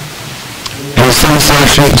 In the center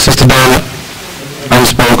section, Sister Donna,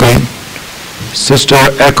 unspoken. Sister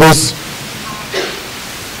Eccles.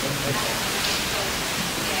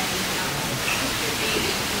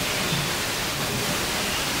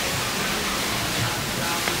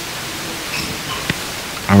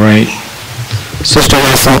 All right. Sister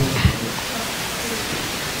Russell.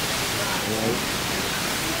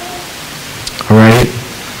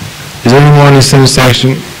 this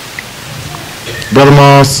intersection. Brother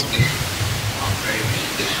Moss.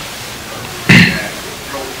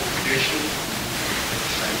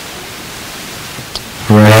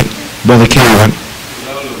 All right. Brother Calvin.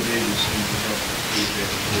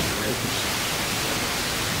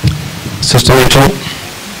 Sister Rachel.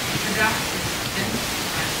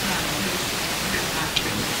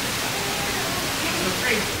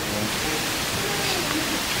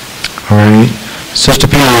 All right. Sister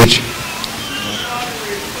Paige.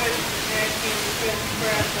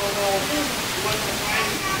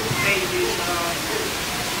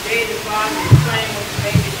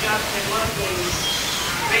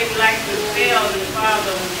 Baby like to fail the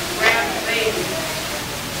father grabbed the baby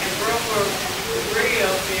and broke her rib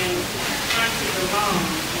and punched her mom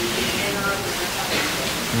and her.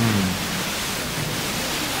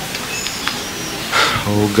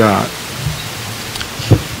 Oh God.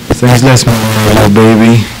 Saints, let's move on, little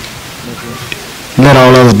baby. Let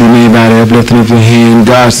all others be made by the uplifting of your hand.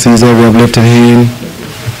 God sees every uplifted hand.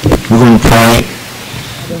 We're going to pray.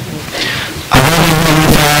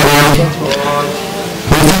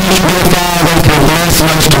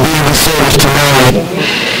 Us to be in the service tonight.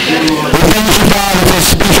 We thank you, Father, for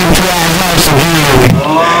speaking to our hearts of healing.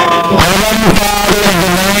 I love you, Father, in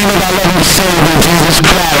the name of our loving Savior, Jesus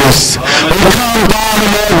Christ. We come, Father,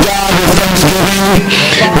 Lord God, with thanksgiving,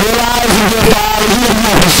 realizing, dear Father, you didn't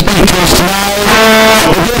have to speak to us tonight.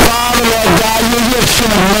 But dear Father, Lord God, you're yet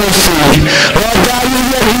showing mercy. Lord God, you're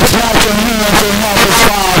yet reaching out your hands and help us,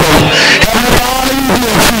 Father. Heavenly Father, we do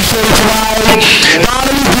appreciate it tonight.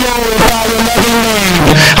 Father, we glorify your loving name.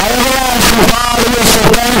 I everlasting Father, we're so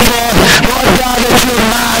thankful, Lord God, that you're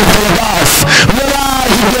mindful of us.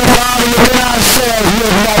 Realize, dear Father, within ourselves we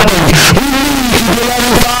have nothing. We need you, dear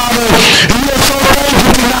loving Father, and we're so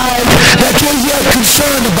thankful tonight that you're yet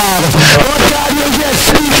concerned about us. Lord God, you're yet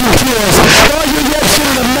speaking to us. Lord, you're yet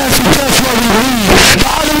sending a message just what we need.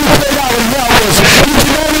 Father, we pray that would help us. Each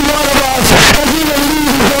and every one of us, as we will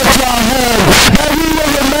leave and go to our home, that we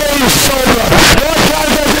will remain sober. Lord God,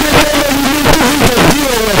 if there's anything that we need to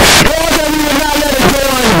deal with, Lord, that we will not let it go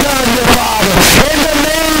undone, dear Father. In the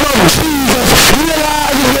name of Jesus,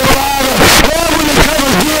 realize, dear Father, Lord, when you come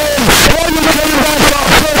again, Lord, you're coming back to our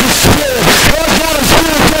perfect spirit. Lord God, a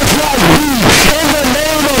spirit just like thee. In the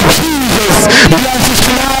name of Jesus, bless us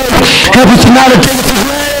tonight. Help us tonight to take it for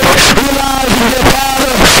granted. Realize, dear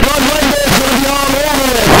Father, Lord, one day it's going to be all over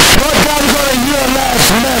with. Lord God, we're going to hear a last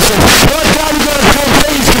message. Lord God, we're going to come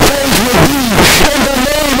face to face with thee. In the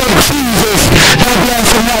name of Jesus, God bless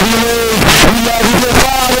and have you live. We love you, dear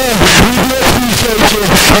Father. We do appreciate you.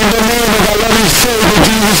 In the name of our loving Savior,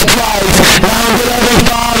 Jesus Christ. Now, beloved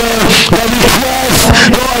Father, that we request,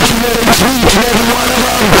 Lord, you know each and every one of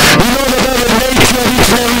them. You know the very nature of each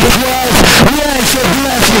and every request. We ask your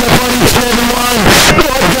blessings upon each and every one.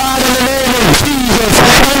 Lord God, in the name of Jesus,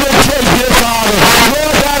 undertake, dear Father.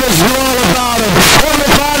 Lord God, is all about it. Heavenly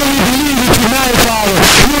Father, we believe you tonight, Father.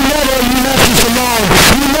 You never left us alone.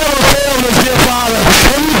 You never failed us, dear Father.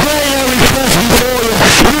 And we bring our request before you.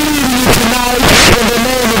 We need you tonight in the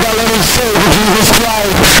name of our loving Savior, Jesus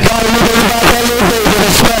Christ. Father, we think about that little baby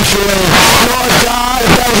especially. Lord God,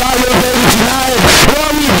 if that was our little baby tonight,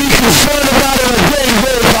 Lord, we'd be concerned about it a great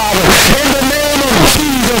day, Father. In the name of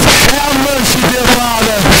Jesus, have mercy, dear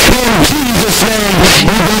Father. In Jesus' name,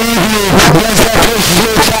 we believe you. Bless that precious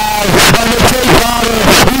little child. Undertake, Father.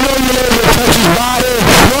 We know you're able to touch his body.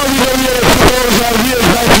 Lord, we know you're able to put those our ears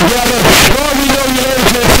back together. Lord, we know you're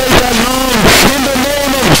able to take that long. In the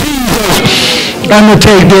name of Jesus,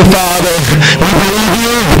 undertake, dear Father. We believe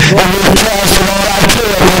you, and we trust in all our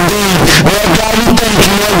care in thee. Lord God, we thank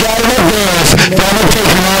you, Lord God, in advance for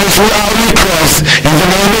undertaking all this our requests. In the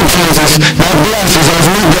name of Jesus, now bless us as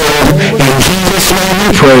we go. In Jesus' name we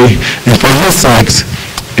pray, and for his sakes,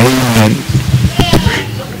 amen.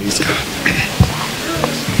 Praise God.